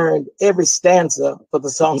 I learned every stanza for the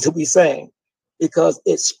songs that we sang because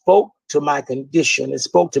it spoke to my condition. It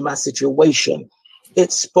spoke to my situation.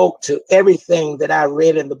 It spoke to everything that I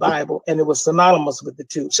read in the Bible, and it was synonymous with the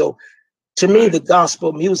two. So to me, the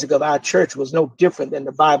gospel music of our church was no different than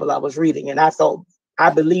the Bible I was reading. And I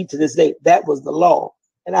believe to this day that was the law.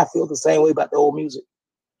 And I feel the same way about the old music.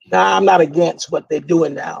 Now, I'm not against what they're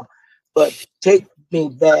doing now, but take me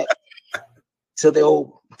back to the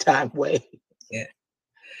old time way. Yeah.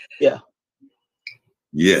 Yeah.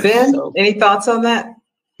 Yes. Ben, any thoughts on that?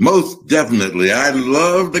 Most definitely. I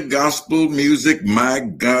love the gospel music. My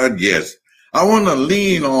God, yes. I want to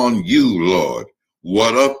lean on you, Lord.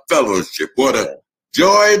 What a fellowship. What a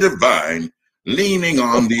joy divine, leaning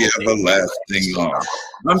on the everlasting arm.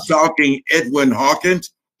 I'm talking Edwin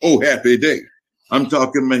Hawkins. Oh, happy day. I'm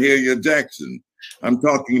talking Mahalia Jackson. I'm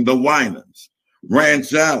talking the Winans,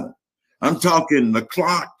 Rance Allen. I'm talking the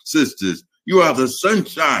Clark sisters. You are the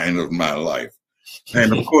sunshine of my life.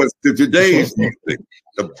 And of course, to today's music,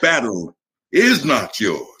 the battle is not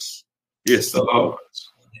yours. It's the Lord's.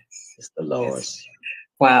 It's the Lord's.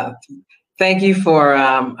 Wow. Thank you for,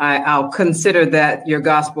 I'll consider that your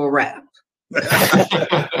gospel rap.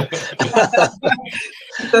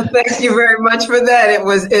 So thank you very much for that.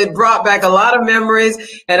 It brought back a lot of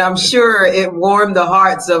memories, and I'm sure it warmed the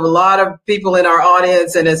hearts of a lot of people in our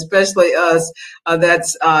audience, and especially us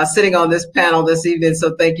that's sitting on this panel this evening.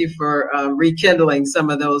 So thank you for rekindling some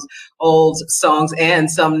of those old songs and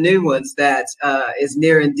some new ones that is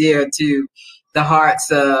near and dear to the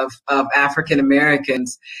hearts of African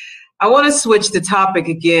Americans. I want to switch the topic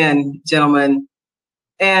again, gentlemen,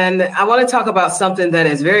 and I want to talk about something that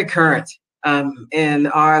is very current in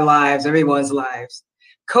our lives, everyone's lives.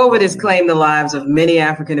 COVID has claimed the lives of many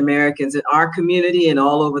African Americans in our community and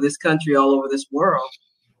all over this country, all over this world.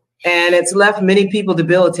 And it's left many people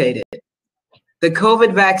debilitated. The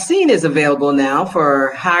COVID vaccine is available now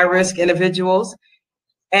for high-risk individuals,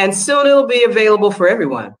 and soon it'll be available for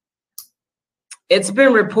everyone. It's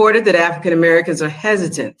been reported that African Americans are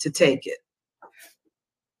hesitant to take it.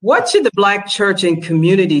 What should the Black church and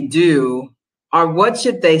community do, or what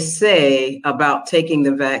should they say about taking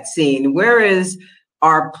the vaccine? Where is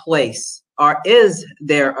our place, or is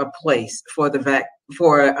there a place for the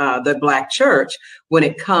Black church when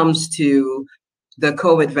it comes to the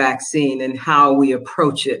COVID vaccine and how we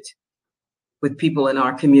approach it with people in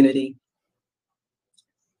our community?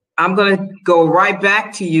 I'm going to go right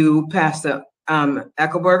back to you, Pastor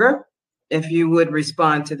Eichelberger, if you would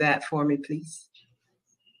respond to that for me, please.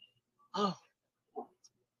 Oh,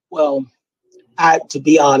 well, to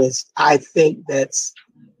be honest, I think that's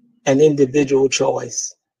an individual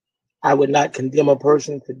choice. I would not condemn a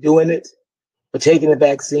person for doing it, for taking the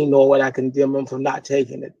vaccine, nor would I condemn them for not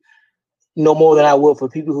taking it. No more than I will for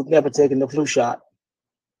people who've never taken the flu shot.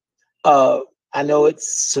 I know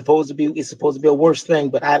it's supposed to be a worse thing,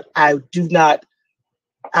 but I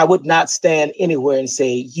would not stand anywhere and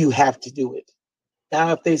say you have to do it.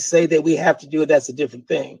 Now, if they say that we have to do it, that's a different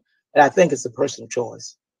thing. But I think it's a personal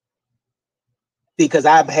choice, because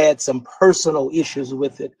I've had some personal issues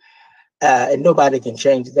with it, and nobody can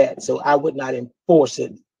change that. So I would not enforce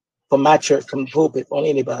it from my church, from the pulpit, on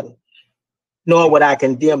anybody, nor would I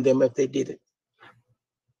condemn them if they did it.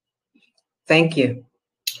 Thank you.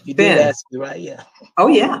 You Ben. did ask me, right? Yeah. Oh,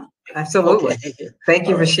 yeah, absolutely. Okay. Thank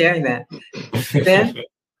you for sharing that. Ben?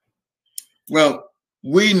 Well,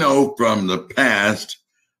 we know from the past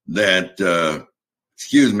that,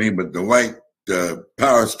 but the white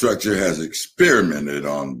power structure has experimented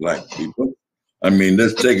on Black people. I mean,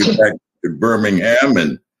 let's take it back to Birmingham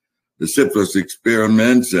and the syphilis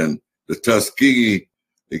experiments and the Tuskegee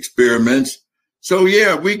experiments. So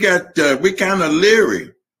yeah, we kind of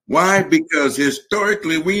leery. Why? Because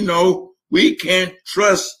historically we know we can't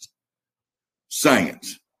trust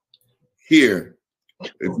science. Here,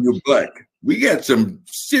 if you're Black, we got some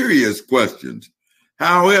serious questions.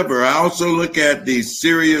 However, I also look at these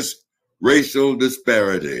serious racial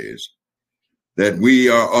disparities that we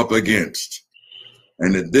are up against.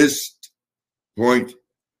 And at this point,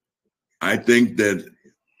 I think that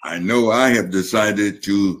I know I have decided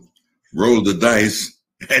to roll the dice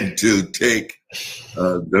and to take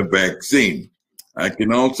the vaccine. I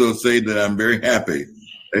can also say that I'm very happy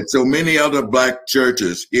that so many other Black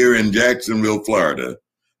churches here in Jacksonville, Florida,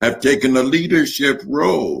 have taken a leadership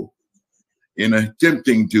role in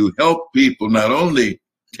attempting to help people not only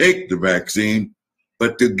take the vaccine,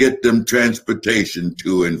 but to get them transportation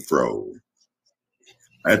to and fro.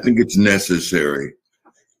 I think it's necessary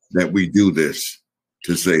that we do this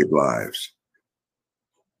to save lives.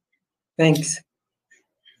 Thanks.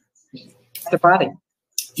 Mr. Boddie.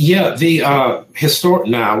 Yeah, the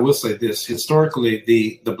now I will say this. Historically,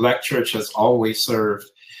 the Black church has always served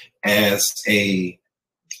as a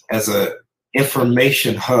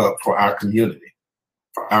information hub for our community,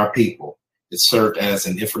 for our people. It served as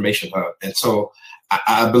an information hub. And so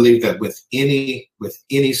I believe that with any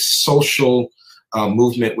social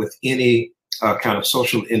movement, with any kind of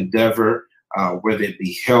social endeavor, whether it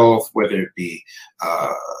be health, whether it be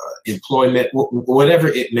employment, whatever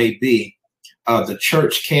it may be, the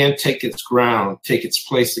church can take its ground, take its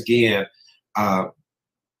place again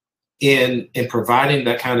in providing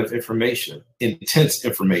that kind of information, intense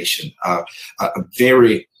information,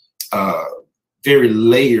 very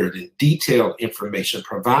layered and detailed information.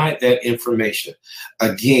 Provide that information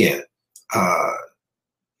again.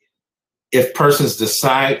 If persons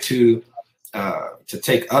decide to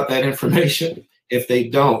take up that information, if they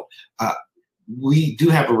don't, we do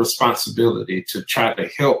have a responsibility to try to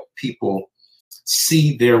help people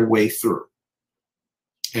see their way through.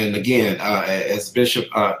 And again, as Bishop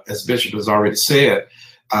has already said,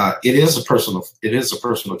 it is a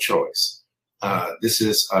personal choice. This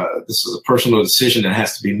is a personal decision that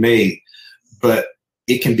has to be made, but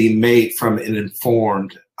it can be made from an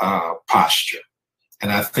informed posture.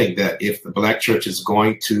 And I think that if the Black church is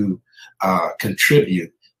going to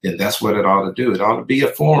contribute, then that's what it ought to do. It ought to be a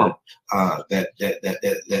forum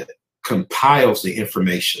that compiles the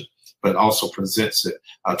information, but also presents it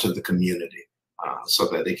to the community so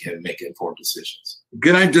that they can make informed decisions.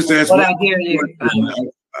 Can I just ask? I hear you.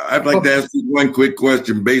 I'd like to ask you one quick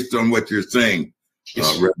question based on what you're saying,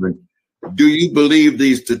 Reverend. Do you believe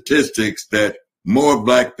these statistics that more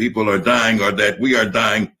Black people are dying, or that we are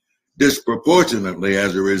dying disproportionately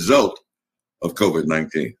as a result of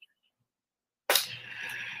COVID-19?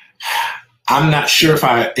 I'm not sure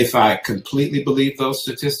if I completely believe those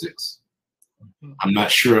statistics. I'm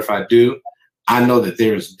not sure if I do. I know that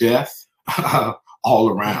there is death all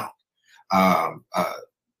around.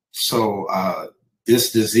 So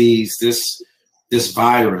this disease, this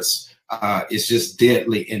virus is just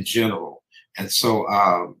deadly in general. And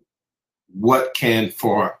so what can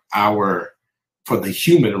for the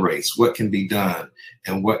human race, what can be done,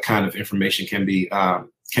 and what kind of information can be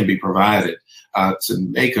provided to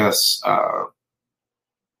make us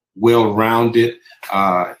well-rounded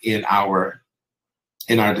in our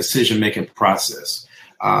decision-making process.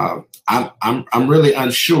 I'm really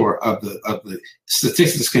unsure of the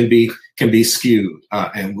statistics can be skewed,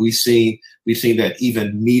 and we've seen that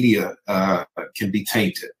even media can be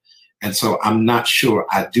tainted, and so I'm not sure.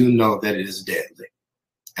 I do know that it is deadly,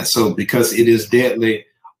 and so because it is deadly,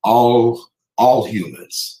 all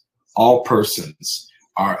humans, all persons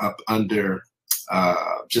are up under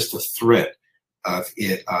just a threat of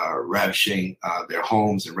it ravishing their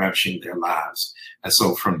homes and ravishing their lives. And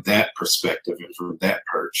so from that perspective and from that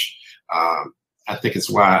perch, I think it's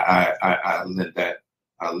why I lent that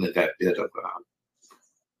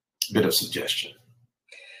bit of suggestion.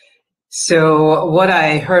 So what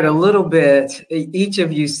I heard a little bit, each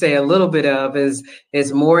of you say a little bit of is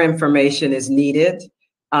more information is needed.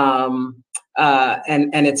 And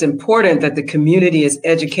it's important that the community is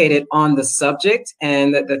educated on the subject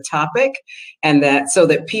and the topic, and that so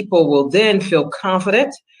that people will then feel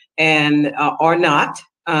confident and or not,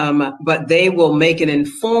 but they will make an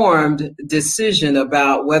informed decision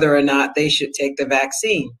about whether or not they should take the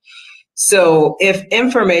vaccine. So if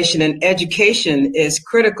information and education is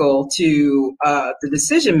critical to the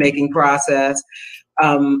decision-making process,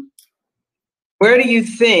 where do you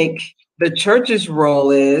think the church's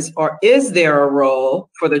role is, or is there a role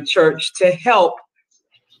for the church to help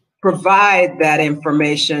provide that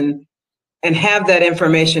information and have that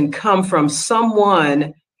information come from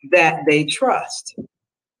someone that they trust?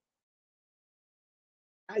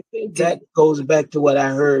 I think that goes back to what I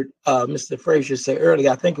heard Mr. Frazier say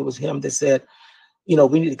earlier. I think it was him that said, we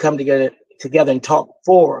need to come together and talk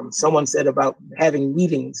forums. Someone said about having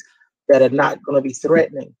meetings that are not going to be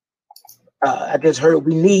threatening. I just heard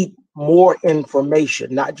we need more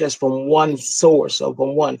information, not just from one source or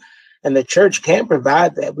from one. And the church can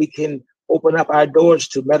provide that. We can open up our doors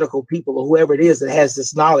to medical people or whoever it is that has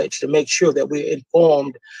this knowledge to make sure that we're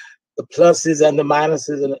informed, the pluses and the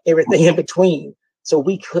minuses and everything in between. So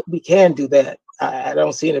we can do that. I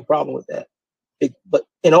don't see any problem with that. But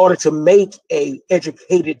in order to make a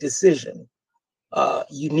educated decision,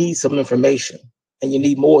 you need some information, and you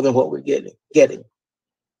need more than what we're getting.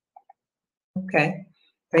 Okay.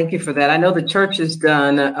 Thank you for that. I know the church has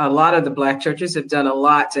done, a lot of the Black churches have done a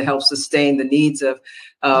lot to help sustain the needs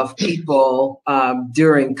of people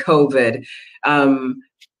during COVID.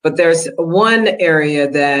 But there's one area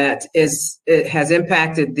that it has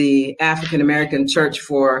impacted the African American church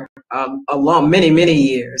for many, many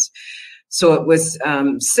years. So it was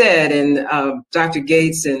said in Dr.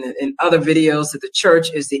 Gates and other videos that the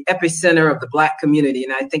church is the epicenter of the Black community.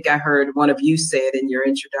 And I think I heard one of you say it in your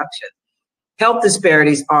introduction. Health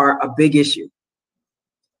disparities are a big issue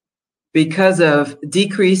because of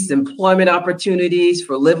decreased employment opportunities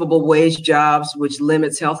for livable wage jobs, which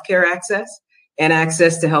limits healthcare access and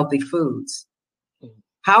access to healthy foods.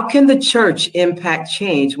 How can the church impact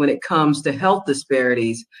change when it comes to health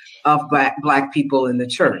disparities of Black people in the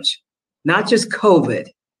church? Not just COVID,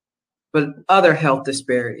 but other health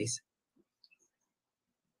disparities.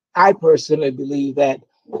 I personally believe that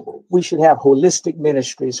we should have holistic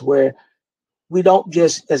ministries where we don't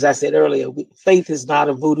just, as I said earlier, faith is not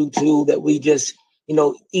a voodoo tool that we just,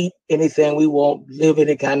 eat anything we want, live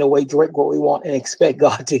any kind of way, drink what we want, and expect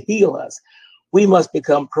God to heal us. We must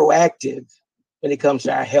become proactive when it comes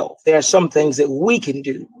to our health. There are some things that we can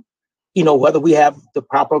do, whether we have the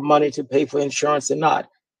proper money to pay for insurance or not.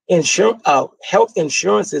 Health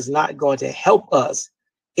insurance is not going to help us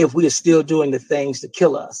if we are still doing the things to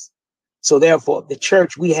kill us. So therefore, the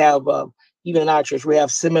church, we have, even in our church, we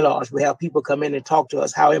have seminars, we have people come in and talk to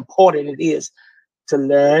us how important it is to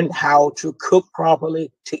learn how to cook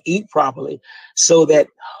properly, to eat properly, so that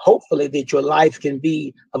hopefully that your life can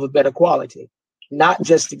be of a better quality, not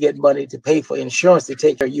just to get money to pay for insurance to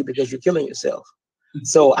take care of you because you're killing yourself.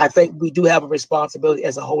 So I think we do have a responsibility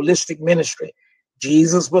as a holistic ministry.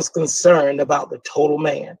 Jesus was concerned about the total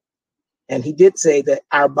man. And he did say that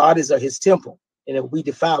our bodies are his temple. And if we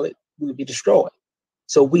defile it, we will be destroyed.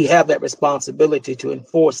 So we have that responsibility to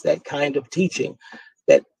enforce that kind of teaching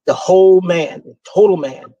that the whole man, the total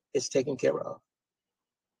man is taken care of.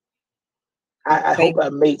 I hope I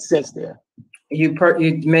made sense there. You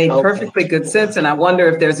made perfectly good sense. And I wonder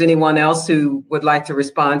if there's anyone else who would like to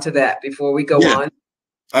respond to that before we go on.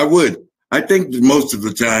 I would. I think that most of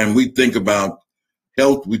the time we think about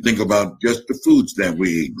health, we think about just the foods that we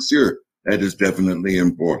eat. Sure, that is definitely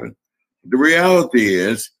important. The reality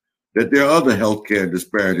is that there are other healthcare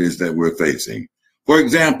disparities that we're facing. For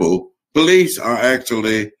example, police are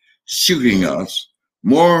actually shooting us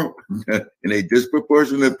more in a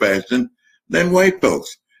disproportionate fashion than white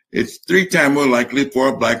folks. It's 3 times more likely for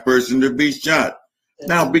a Black person to be shot.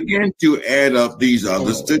 Now begin to add up these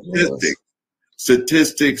other statistics.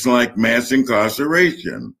 Statistics like mass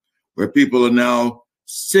incarceration, where people are now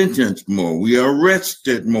sentenced more, we are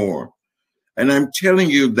arrested more. And I'm telling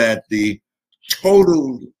you that the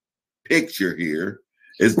total picture here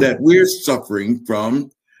is that we're suffering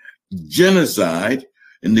from genocide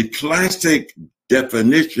in the classic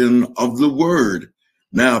definition of the word.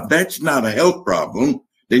 Now, if that's not a health problem,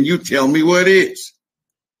 then you tell me what is.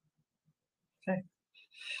 Okay.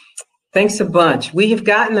 Thanks a bunch. We have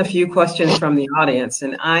gotten a few questions from the audience,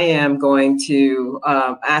 and I am going to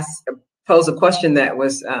pose a question that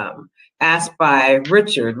was asked by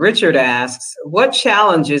Richard. Richard asks, what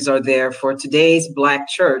challenges are there for today's Black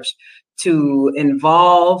church to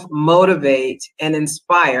involve, motivate, and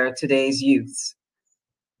inspire today's youth?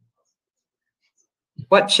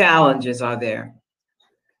 What challenges are there?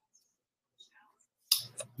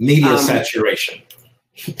 Media saturation.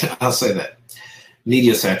 I'll say that.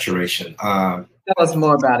 Media saturation. Tell us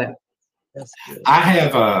more about it.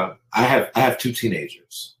 I have 2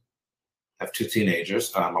 teenagers. I have 2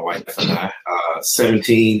 teenagers, my wife and I,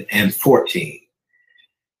 17 and 14.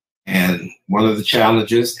 And one of the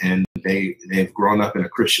challenges, and they've grown up in a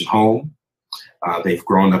Christian home. They've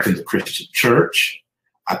grown up in the Christian church.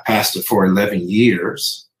 I pastored for 11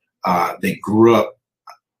 years. They grew up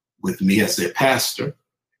with me as their pastor.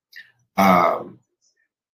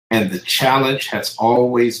 And the challenge has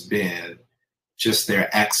always been just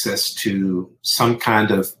their access to some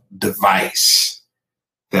kind of device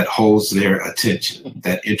that holds their attention,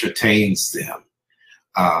 that entertains them.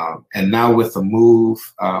 And now with the move,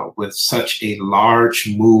 with such a large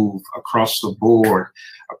move across the board,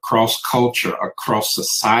 across culture, across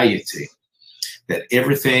society, that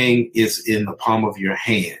everything is in the palm of your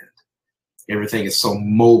hand. Everything is so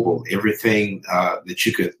mobile. Everything that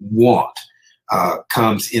you could want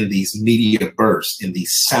comes in these media bursts, in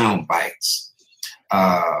these sound bites.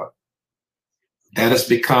 That has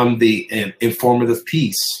become the informative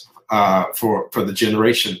piece for the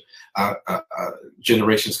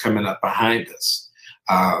generations coming up behind us.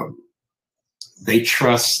 They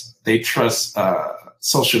trust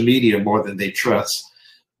social media more than they trust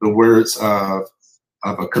the words of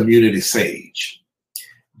a community sage.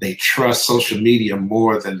 They trust social media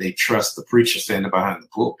more than they trust the preacher standing behind the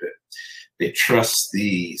pulpit. They trust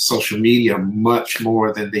the social media much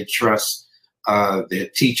more than they trust their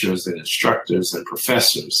teachers and instructors and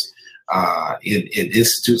professors in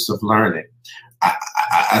institutes of learning.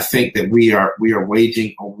 I think that we are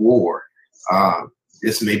waging a war.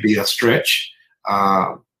 This may be a stretch,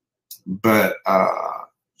 but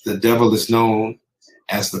the devil is known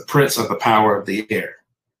as the prince of the power of the air.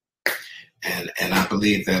 And I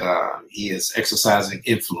believe that he is exercising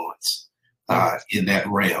influence in that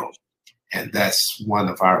realm. And that's one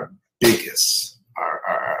of our biggest,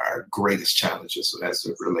 our greatest challenges as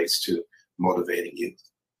it relates to motivating youth.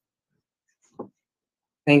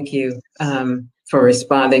 Thank you for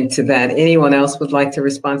responding to that. Anyone else would like to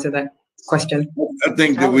respond to that question? I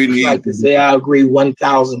think that we need like to say I agree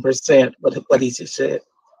 1,000% with what he just said.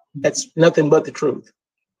 That's nothing but the truth.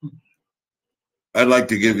 I'd like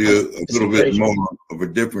to give you a little bit more of a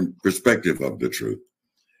different perspective of the truth.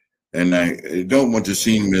 And I don't want to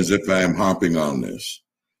seem as if I am harping on this,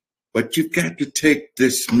 but you've got to take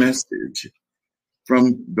this message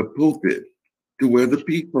from the pulpit to where the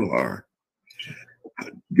people are.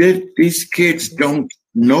 These kids don't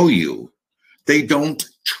know you. They don't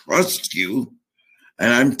trust you.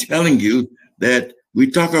 And I'm telling you that we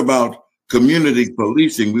talk about community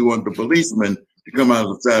policing. We want the policeman to come out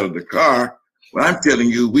of the side of the car. Well, I'm telling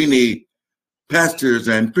you, we need pastors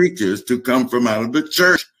and preachers to come from out of the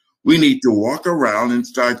church. We need to walk around and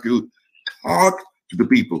start to talk to the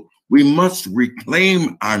people. We must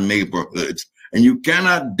reclaim our neighborhoods. And you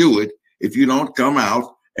cannot do it if you don't come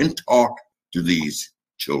out and talk to these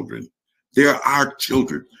children. They're our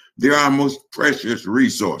children. They're our most precious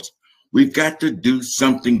resource. We've got to do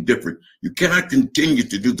something different. You cannot continue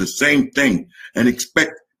to do the same thing and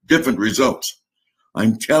expect different results.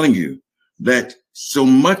 I'm telling you that so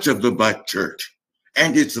much of the Black church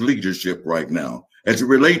and its leadership right now, as it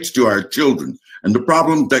relates to our children and the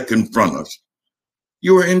problems that confront us,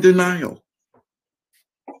 you are in denial.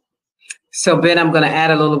 So Ben, I'm going to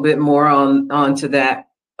add a little bit more on to that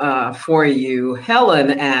for you.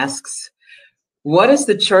 Helen asks, what is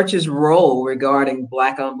the church's role regarding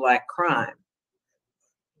Black on Black crime?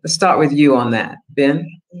 Let's start with you on that, Ben.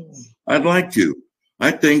 I'd like to.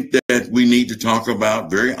 I think that we need to talk about,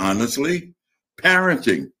 very honestly,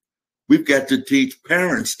 parenting. We've got to teach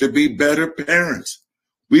parents to be better parents.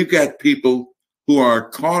 We've got people who are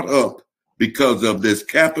caught up because of this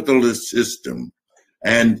capitalist system,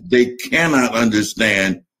 and they cannot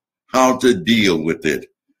understand how to deal with it.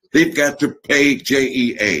 They've got to pay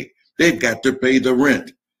JEA. They've got to pay the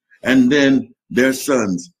rent. And then their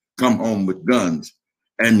sons come home with guns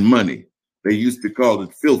and money. They used to call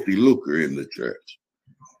it filthy lucre in the church.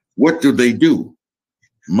 What do?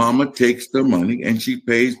 Mama takes the money and she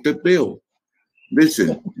pays the bill.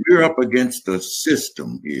 Listen, we're up against the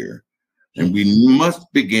system here, and we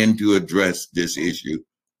must begin to address this issue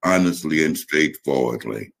honestly and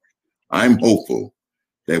straightforwardly. I'm hopeful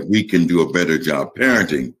that we can do a better job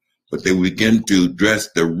parenting, but that we begin to address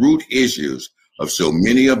the root issues of so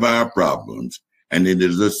many of our problems, and it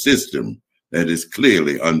is a system that is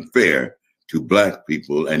clearly unfair to Black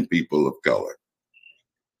people and people of color.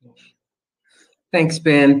 Thanks,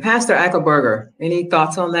 Ben. Pastor Eichelberger, any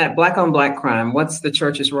thoughts on that? Black on Black crime, what's the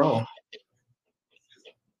church's role?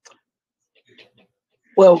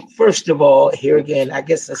 Well, first of all, here again, I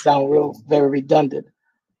guess I sound very redundant.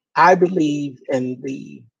 I believe in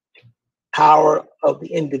the power of the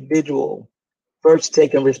individual first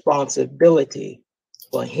taking responsibility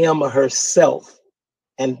for him or herself.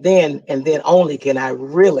 And then only can I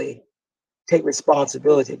really take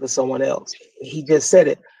responsibility for someone else. He just said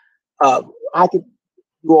it. I could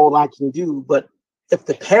do all I can do, but if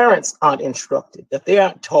the parents aren't instructed, if they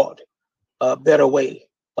aren't taught a better way,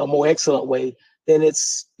 a more excellent way, then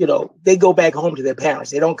it's, they go back home to their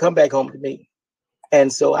parents. They don't come back home to me.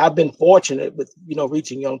 And so I've been fortunate with,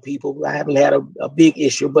 reaching young people. I haven't had a big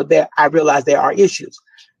issue, but I realize there are issues,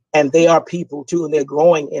 and they are people too, and they're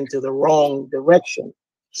growing into the wrong direction.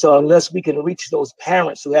 So unless we can reach those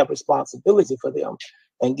parents who have responsibility for them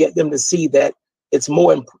and get them to see that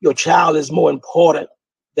your child is more important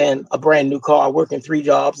than a brand new car, working 3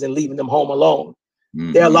 jobs and leaving them home alone.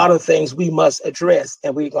 Mm-hmm. There are a lot of things we must address,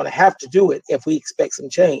 and we're going to have to do it if we expect some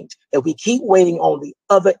change. If we keep waiting on the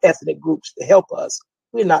other ethnic groups to help us,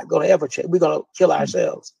 we're not going to ever change. We're going to kill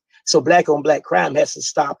ourselves. So Black on Black crime has to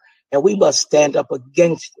stop, and we must stand up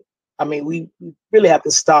against it. I mean, we really have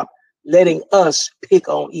to stop letting us pick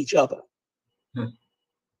on each other.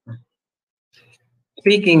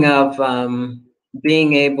 Speaking of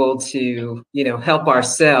being able to, help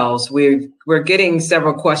ourselves. We're getting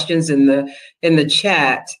several questions in the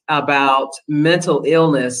chat about mental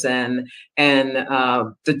illness and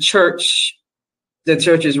the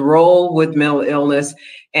church's role with mental illness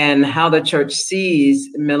and how the church sees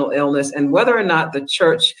mental illness and whether or not the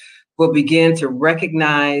church will begin to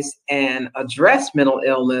recognize and address mental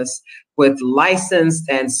illness with licensed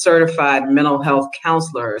and certified mental health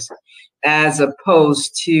counselors, as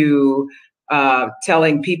opposed to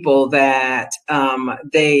telling people that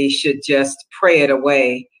they should just pray it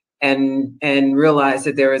away and realize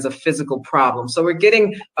that there is a physical problem. So we're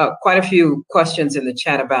getting quite a few questions in the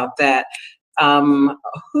chat about that.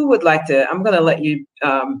 Who would like to? I'm going to let you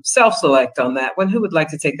self-select on that one. Who would like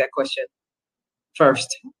to take that question first?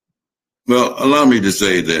 Well, allow me to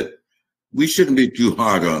say that we shouldn't be too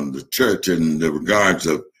hard on the church in the regards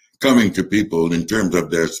of coming to people in terms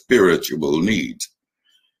of their spiritual needs.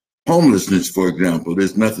 Homelessness, for example,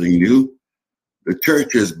 is nothing new. The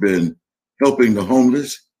church has been helping the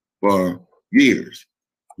homeless for years.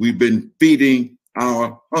 We've been feeding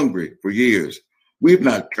our hungry for years. We've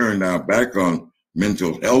not turned our back on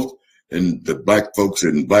mental health and the Black folks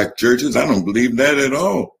in Black churches. I don't believe that at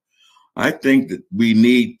all. I think that we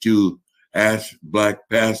need to ask Black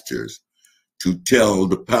pastors to tell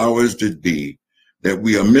the powers that be that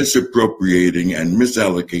we are misappropriating and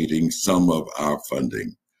misallocating some of our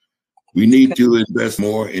funding. We need to invest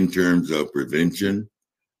more in terms of prevention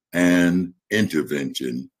and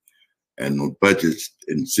intervention and budgets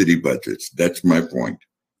and city budgets. That's my point.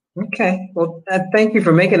 Okay, well, thank you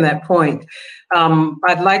for making that point.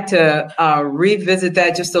 I'd like to revisit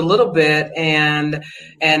that just a little bit and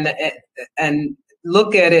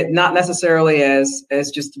look at it not necessarily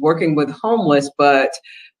as just working with homeless, but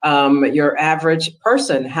your average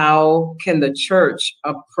person. How can the church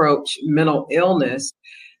approach mental illness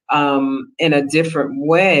in a different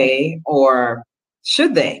way, or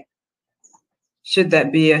should they? Should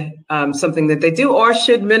that be something that they do, or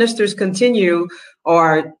should ministers continue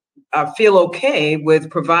or feel okay with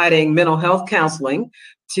providing mental health counseling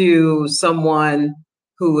to someone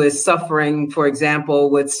who is suffering, for example,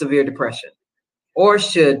 with severe depression? Or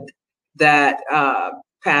should that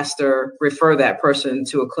pastor refer that person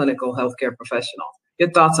to a clinical healthcare professional?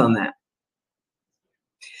 Your thoughts on that?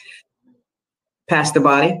 Pastor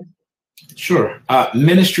Boddie? Sure.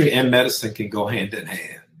 Ministry and medicine can go hand in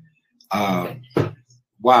hand.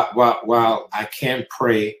 While I can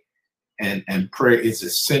pray, and prayer is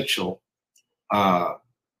essential,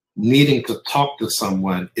 needing to talk to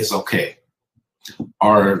someone is okay.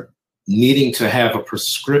 Or needing to have a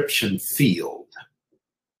prescription filled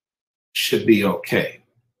should be okay.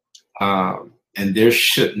 And there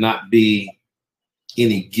should not be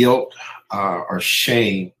any guilt or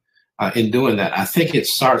shame in doing that. I think it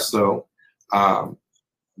starts, though,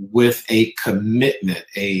 with a commitment,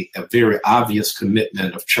 a very obvious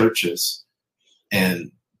commitment of churches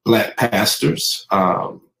and Black pastors,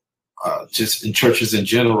 just in churches in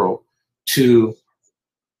general, to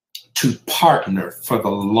partner for the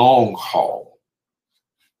long haul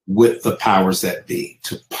with the powers that be,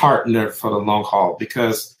 to partner for the long haul,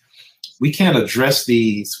 because we can't address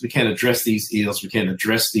these ills, we can't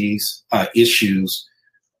address these issues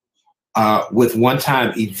with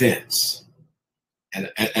one-time events. And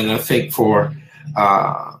I think for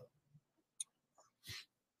the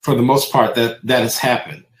most part that has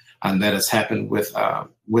happened. And that has happened with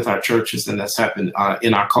our churches, and that's happened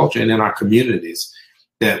in our culture and in our communities,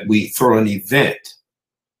 that we throw an event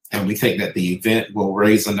and we think that the event will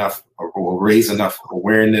raise enough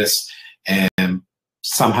awareness, and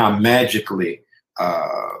somehow magically,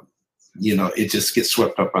 it just gets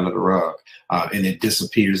swept up under the rug and it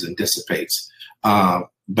disappears and dissipates.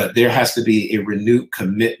 But there has to be a renewed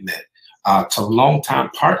commitment to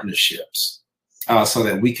long-term partnerships so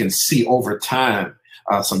that we can see over time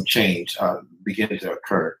some change beginning to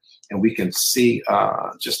occur, and we can see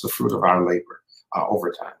just the fruit of our labor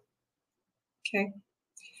over time. Okay.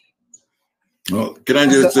 Well, can I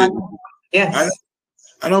just say, yes.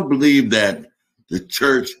 I don't believe that the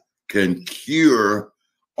church can cure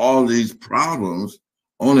all these problems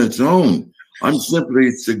on its own. I'm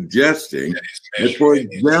simply suggesting that, for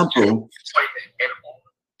example,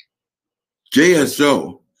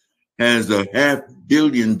 JSO has a $500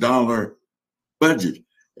 million budget,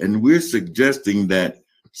 and we're suggesting that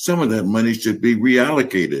some of that money should be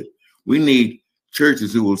reallocated. We need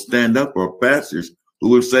churches who will stand up, or pastors who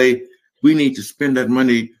will say, we need to spend that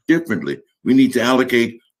money differently. We need to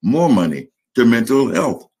allocate more money to mental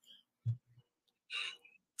health.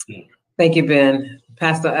 Thank you, Ben.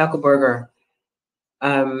 Pastor Eichelberger,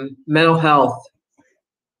 mental health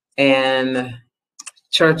and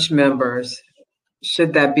church members,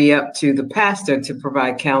 should that be up to the pastor to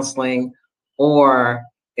provide counseling, or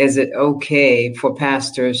is it okay for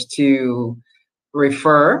pastors to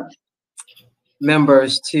refer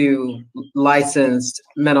members to licensed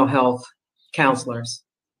mental health counselors?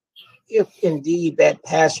 If indeed that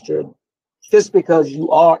pastor, just because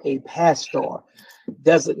you are a pastor,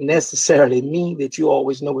 doesn't necessarily mean that you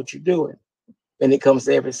always know what you're doing when it comes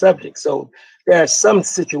to every subject. So there are some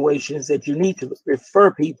situations that you need to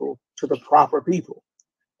refer people to the proper people.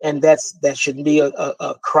 And that shouldn't be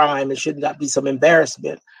a crime. It should not be some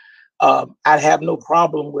embarrassment. I have no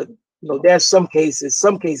problem with, there's some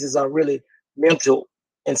cases are really mental,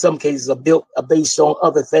 and some cases are based on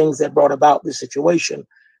other things that brought about the situation.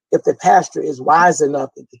 If the pastor is wise enough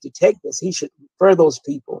to detect this, he should refer those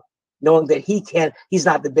people, knowing that he's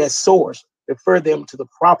not the best source, refer them to the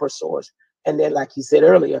proper source. And then, like he said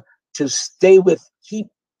earlier, to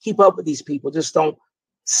keep up with these people. Just don't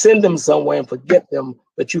send them somewhere and forget them,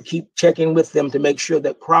 but you keep checking with them to make sure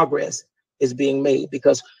that progress is being made.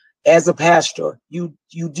 Because as a pastor, you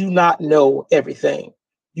do not know everything.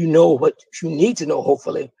 You know what you need to know,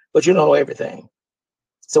 hopefully, but you don't know everything.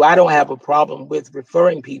 So I don't have a problem with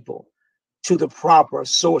referring people to the proper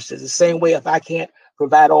sources. The same way, if I can't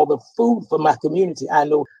provide all the food for my community, I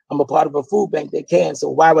know I'm a part of a food bank that can. So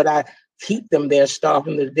why would I keep them there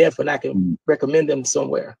starving to death when I can recommend them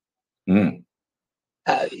somewhere?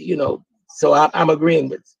 So I'm agreeing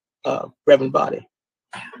with Reverend Boddie.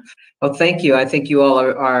 Well, thank you. I think you all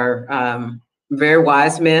are very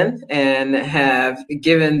wise men and have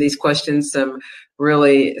given these questions some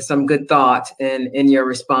good thought in your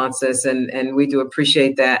responses, and we do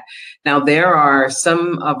appreciate that. Now, there are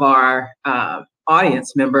some of our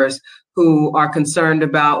audience members who are concerned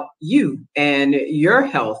about you and your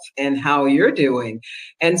health and how you're doing.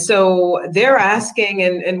 And so they're asking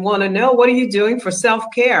and want to know, what are you doing for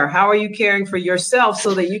self-care? How are you caring for yourself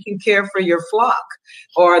so that you can care for your flock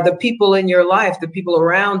or the people in your life, the people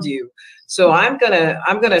around you? So I'm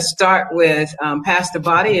gonna start with Pastor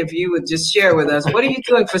Boddie. If you would just share with us, what are you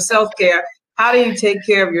doing for self-care? How do you take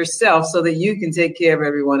care of yourself so that you can take care of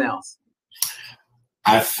everyone else?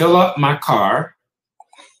 I fill up my car.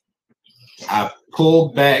 I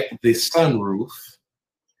pull back the sunroof,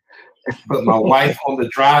 put my wife on the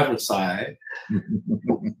driver's side.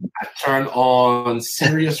 I turn on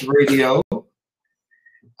Sirius Radio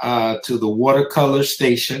to the watercolor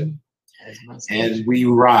station, and we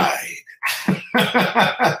ride.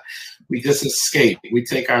 We just escape. We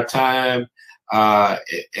take our time,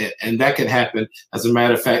 and that could happen. As a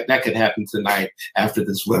matter of fact, that could happen tonight after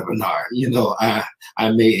this webinar. I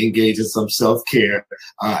may engage in some self-care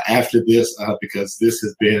after this because this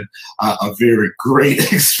has been a very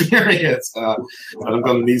great experience. But I'm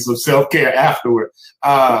going to need some self-care afterward.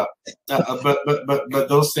 But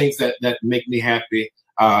those things that make me happy,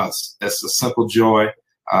 that's a simple joy.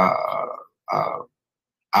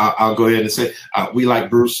 I'll go ahead and say we like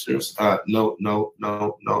Brewsters.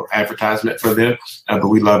 No advertisement for them, but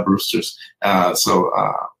we love Brewsters. So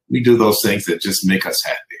we do those things that just make us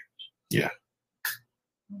happy. Yeah.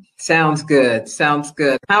 Sounds good. Sounds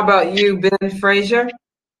good. How about you, Ben Frazier?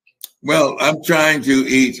 Well, I'm trying to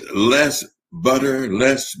eat less butter,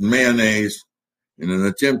 less mayonnaise in an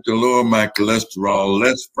attempt to lower my cholesterol,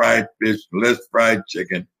 less fried fish, less fried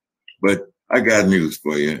chicken. But I got news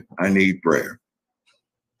for you. I need prayer.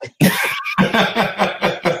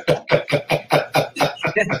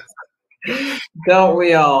 Don't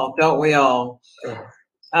we all? Don't we all?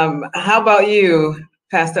 How about you,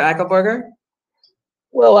 Pastor Eichelberger?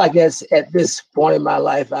 Well, I guess at this point in my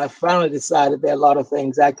life, I finally decided there are a lot of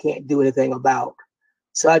things I can't do anything about.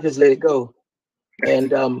 So I just let it go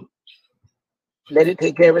and let it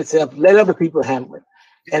take care of itself. Let other people handle it.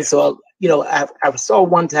 And so, I saw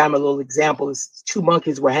one time a little example. Two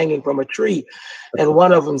monkeys were hanging from a tree, and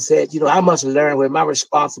one of them said, I must learn where my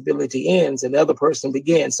responsibility ends and the other person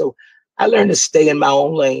begins. So I learned to stay in my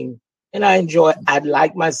own lane, and I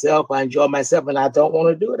like myself. I enjoy myself, and I don't want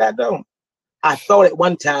to do it. I don't. I thought at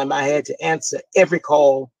one time I had to answer every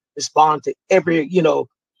call, respond to every,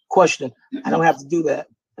 question. I don't have to do that.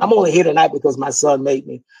 I'm only here tonight because my son made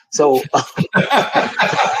me. So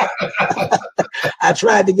I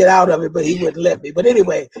tried to get out of it, but he wouldn't let me. But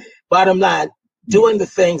anyway, bottom line, doing the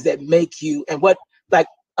things that make you, and what, like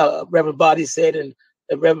Reverend Boddie said, and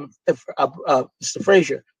Reverend Mr.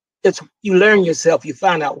 Frazier, it's you learn yourself, you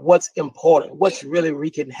find out what's important, what's really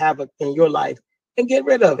wreaking havoc in your life, and get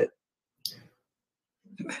rid of it.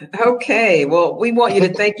 Okay, well, we want you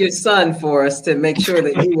to thank your son for us to make sure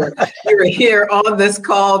that you were here on this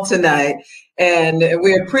call tonight. And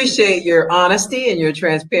we appreciate your honesty and your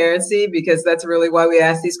transparency, because that's really why we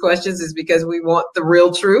ask these questions, is because we want the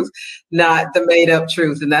real truth, not the made up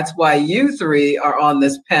truth. And that's why you three are on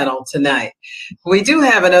this panel tonight. We do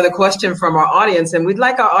have another question from our audience, and we'd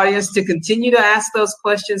like our audience to continue to ask those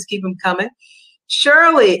questions. Keep them coming.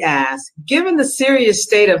 Shirley asks, given the serious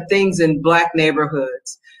state of things in Black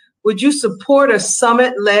neighborhoods, would you support a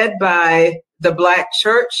summit led by the Black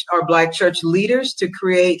church or Black church leaders to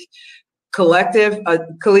create collective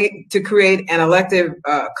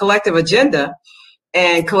agenda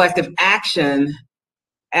and collective action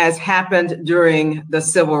as happened during the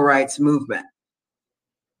civil rights movement?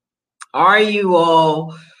 Are you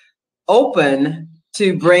all open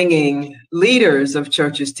to bringing leaders of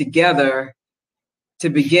churches together to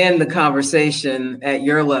begin the conversation at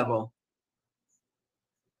your level?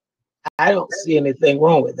 I don't see anything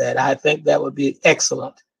wrong with that. I think that would be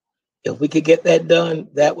excellent. If we could get that done,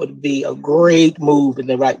 that would be a great move in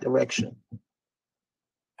the right direction.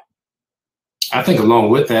 I think along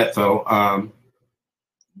with that, though,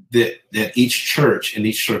 that each church and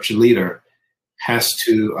each church leader has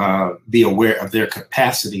to be aware of their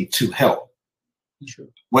capacity to help,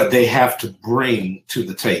 what they have to bring to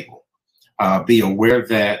the table. Be aware of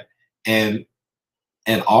that and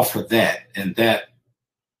offer that. And that,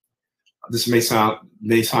 this may sound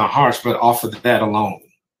harsh, but offer that alone.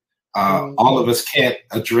 All of us can't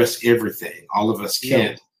address everything. All of us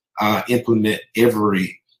can't implement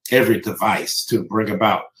every device to bring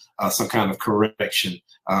about some kind of correction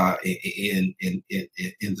in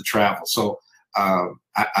the travel. So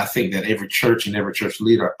I think that every church and every church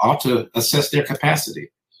leader ought to assess their capacity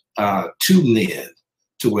to lend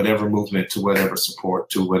to whatever movement, to whatever support,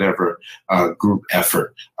 to whatever group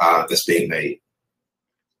effort that's being made.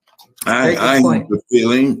 I have the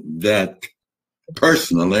feeling that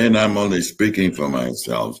personally, and I'm only speaking for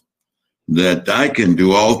myself, that I can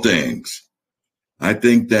do all things. I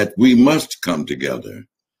think that we must come together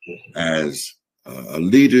as a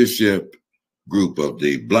leadership group of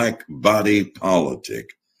the Black body politic,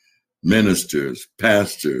 ministers,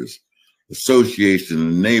 pastors, association,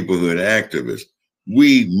 and neighborhood activists.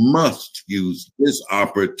 We must use this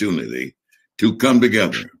opportunity to come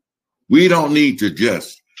together. We don't need to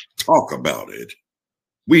just talk about it.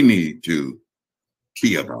 We need to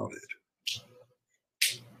be about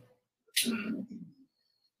it.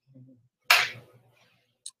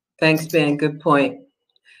 Thanks, Ben. Good point.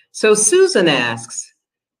 So Susan asks,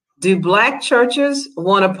 do Black churches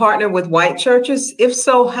want to partner with white churches? If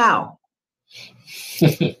so, how?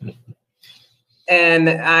 And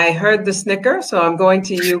I heard the snicker, so I'm going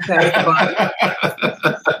to you, Pastor Boddie.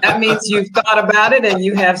 That means you've thought about it and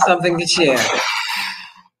you have something to share.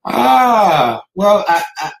 Well,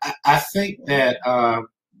 I think that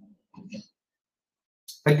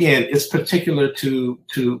again, it's particular to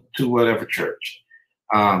whatever church.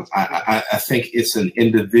 I think it's an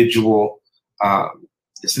individual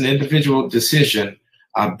decision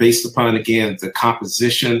based upon, again, the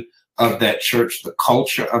composition of that church, the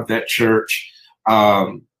culture of that church,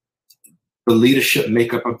 the leadership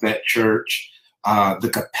makeup of that church, the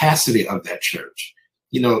capacity of that church.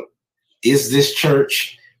 You know, is this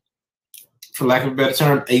church, for lack of a better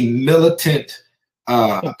term, a militant,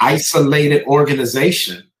 isolated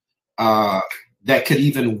organization that could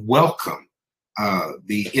even welcome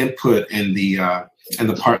the input and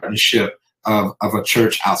the partnership of a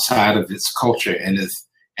church outside of its culture and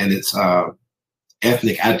its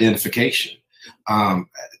ethnic identification?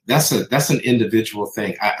 That's an individual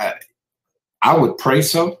thing. I would pray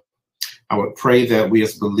so. I would pray that we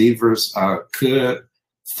as believers could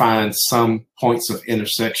find some points of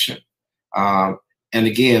intersection. And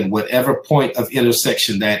again, whatever point of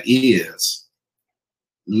intersection that is,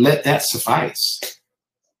 let that suffice.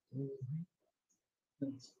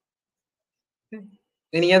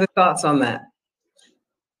 Any other thoughts on that,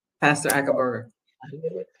 Pastor Eichelberger?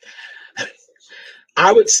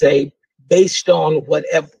 I would say, based on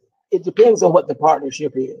whatever, it depends on what the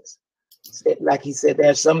partnership is. Like he said,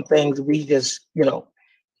 there's some things we just,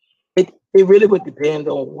 it really would depend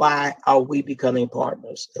on why are we becoming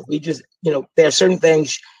partners. If we just, there are certain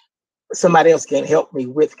things somebody else can't help me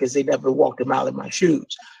with because they never walked a mile in my shoes.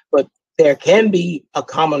 But there can be a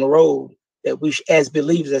common road that we, as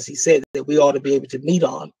believers, as he said, that we ought to be able to meet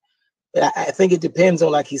on. But I think it depends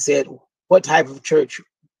on, like he said, what type of church,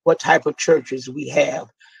 what type of churches we have.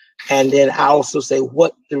 And then I also say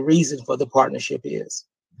what the reason for the partnership is.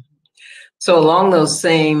 So along those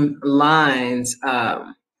same lines,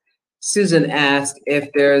 Susan asked if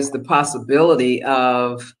there's the possibility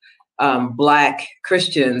of Black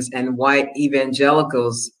Christians and white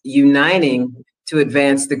evangelicals uniting to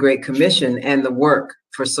advance the Great Commission and the work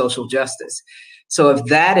for social justice. So if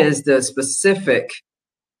that is the specific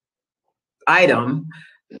item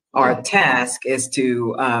or task, is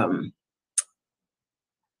to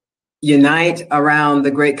unite around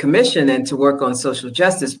the Great Commission and to work on social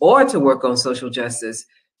justice, or to work on social justice,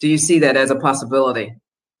 do you see that as a possibility?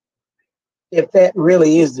 If that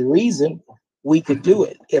really is the reason, we could do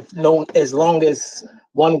it. As long as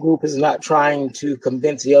one group is not trying to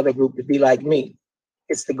convince the other group to be like me.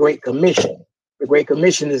 It's the Great Commission. The Great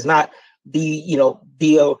Commission is not be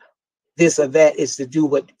a this or that. Is to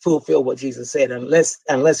fulfill what Jesus said.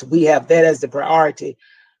 Unless we have that as the priority,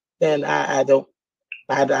 then I don't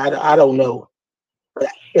know. But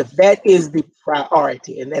if that is the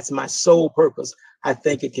priority and that's my sole purpose, I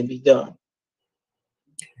think it can be done.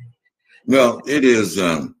 Well, it is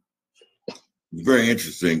a very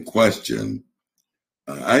interesting question.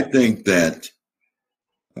 I think that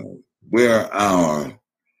where our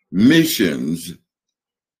missions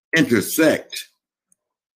intersect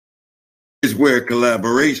is where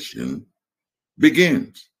collaboration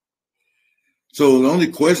begins. So the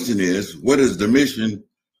only question is, what is the mission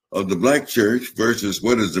of the Black church versus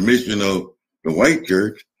what is the mission of the white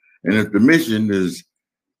church? And if the mission is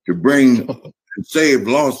to bring and save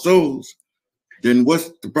lost souls, then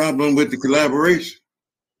what's the problem with the collaboration?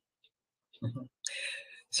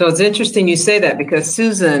 So it's interesting you say that, because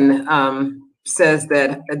Susan says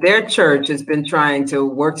that their church has been trying to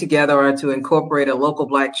work together or to incorporate a local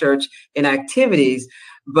Black church in activities,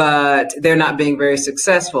 but they're not being very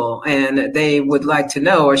successful. And they would like to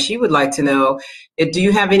know, or she would like to know, do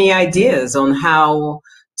you have any ideas on how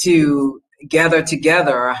to gather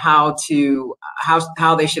together, or how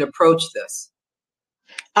they should approach this?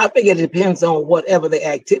 I think it depends on whatever the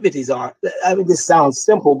activities are. I mean, this sounds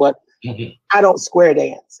simple, but I don't square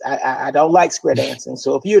dance. I don't like square dancing.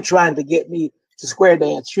 So if you're trying to get me to square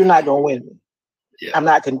dance, you're not going to win me. Yeah. I'm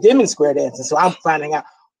not condemning square dancing. So I'm finding out,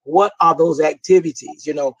 what are those activities?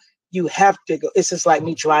 You have to go. It's just like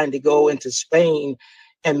me trying to go into Spain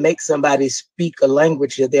and make somebody speak a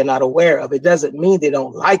language that they're not aware of. It doesn't mean they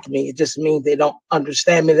don't like me. It just means they don't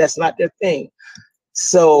understand me. That's not their thing.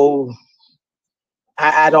 So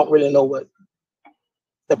I don't really know what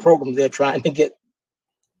the program they're trying to get.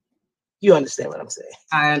 You understand what I'm saying?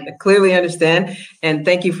 I clearly understand. And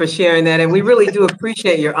thank you for sharing that. And we really do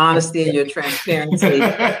appreciate your honesty and your transparency.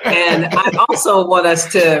 And I also want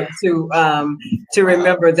us to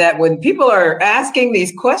remember that when people are asking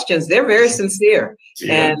these questions, they're very sincere.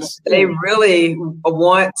 Yes. And they really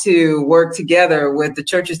want to work together with the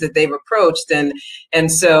churches that they've approached.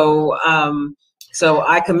 And so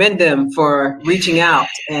I commend them for reaching out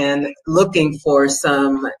and looking for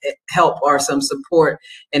some help or some support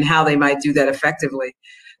in how they might do that effectively.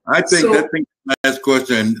 I think that last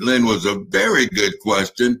question, Lynn, was a very good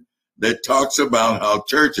question that talks about how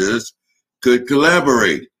churches could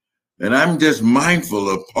collaborate. And I'm just mindful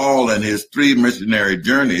of Paul and his 3 missionary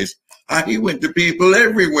journeys, how he went to people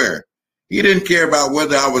everywhere. He didn't care about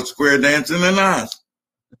whether I was square dancing or not.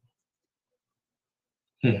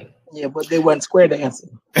 Yeah, but they weren't square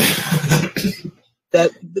dancing.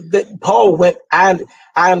 that Paul went. I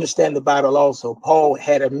understand the Bible also. Paul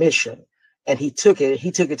had a mission, and he took it.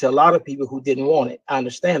 He took it to a lot of people who didn't want it. I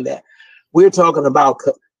understand that. We're talking about.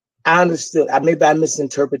 I understood. Maybe I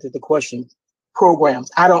misinterpreted the question. Programs.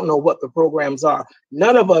 I don't know what the programs are.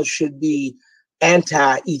 None of us should be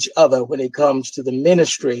anti each other when it comes to the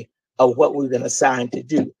ministry of what we've been assigned to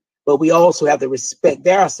do. But we also have to respect.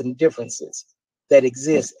 There are some differences that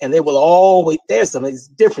exist, and there will always, there's some of these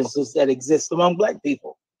differences that exist among Black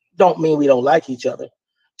people. Don't mean we don't like each other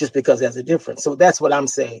just because there's a difference. So that's what I'm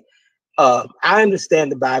saying. I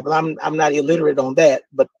understand the Bible. I'm not illiterate on that,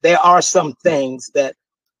 but there are some things that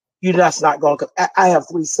you're just not going to. I have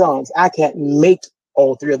 3 sons. I can't make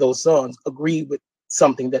all 3 of those sons agree with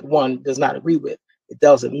something that one does not agree with. It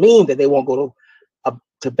doesn't mean that they won't go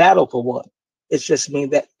to battle for one. It's just mean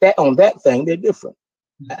that on that thing they're different.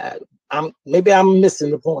 Maybe I'm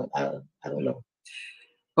missing the point. I don't know.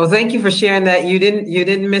 Well, thank you for sharing that. You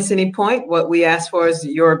didn't miss any point. What we asked for is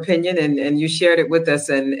your opinion, and you shared it with us,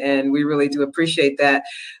 and we really do appreciate that.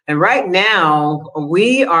 And right now,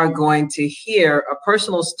 we are going to hear a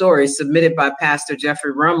personal story submitted by Pastor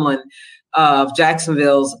Jeffrey Rumlin of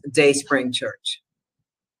Jacksonville's Day Spring Church.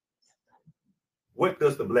 What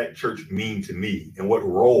does the Black church mean to me, and what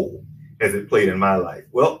role has it played in my life?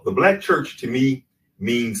 Well, the Black church to me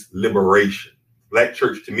means liberation. Black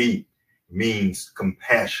church to me means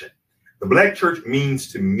compassion. The Black church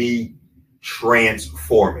means to me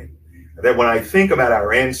transforming. That when I think about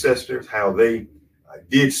our ancestors, how they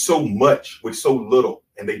did so much with so little,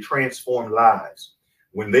 and they transformed lives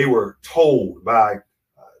when they were told by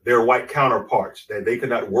their white counterparts that they could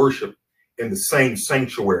not worship in the same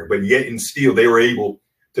sanctuary, but yet and still they were able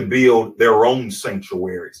to build their own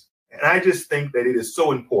sanctuaries. And I just think that it is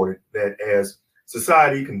so important that as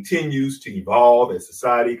society continues to evolve, as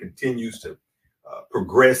society continues to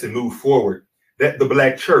progress and move forward, that the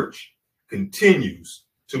Black church continues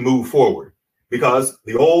to move forward. Because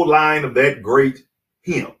the old line of that great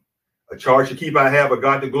hymn, a charge to keep I have, a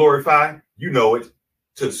God to glorify, you know it,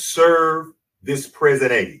 to serve this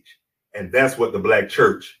present age. And that's what the Black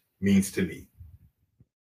church means to me.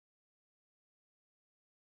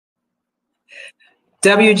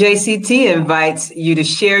 WJCT invites you to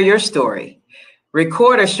share your story.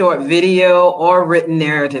 Record a short video or written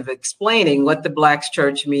narrative explaining what the Black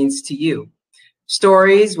church means to you.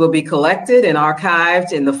 Stories will be collected and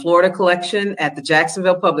archived in the Florida collection at the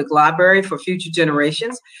Jacksonville Public Library for future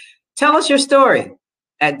generations. Tell us your story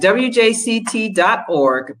at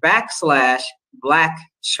wjct.org/Black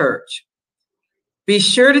Church. Be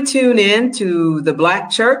sure to tune in to the Black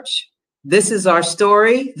Church. This is our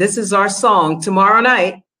story. This is our song tomorrow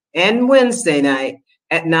night and Wednesday night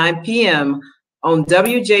at 9 p.m. on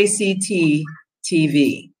WJCT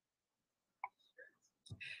TV.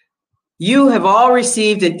 You have all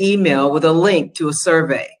received an email with a link to a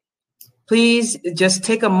survey. Please just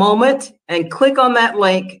take a moment and click on that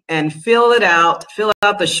link and fill out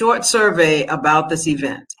the short survey about this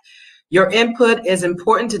event. Your input is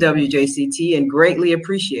important to WJCT and greatly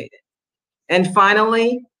appreciated. And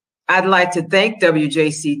finally, I'd like to thank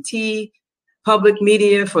WJCT Public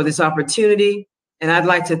Media for this opportunity. And I'd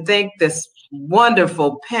like to thank this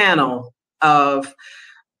wonderful panel of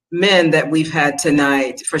men that we've had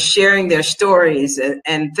tonight for sharing their stories.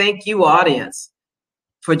 And thank you, audience,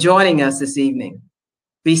 for joining us this evening.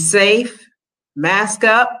 Be safe, mask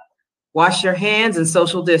up, wash your hands, and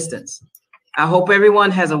social distance. I hope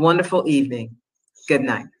everyone has a wonderful evening. Good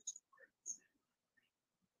night.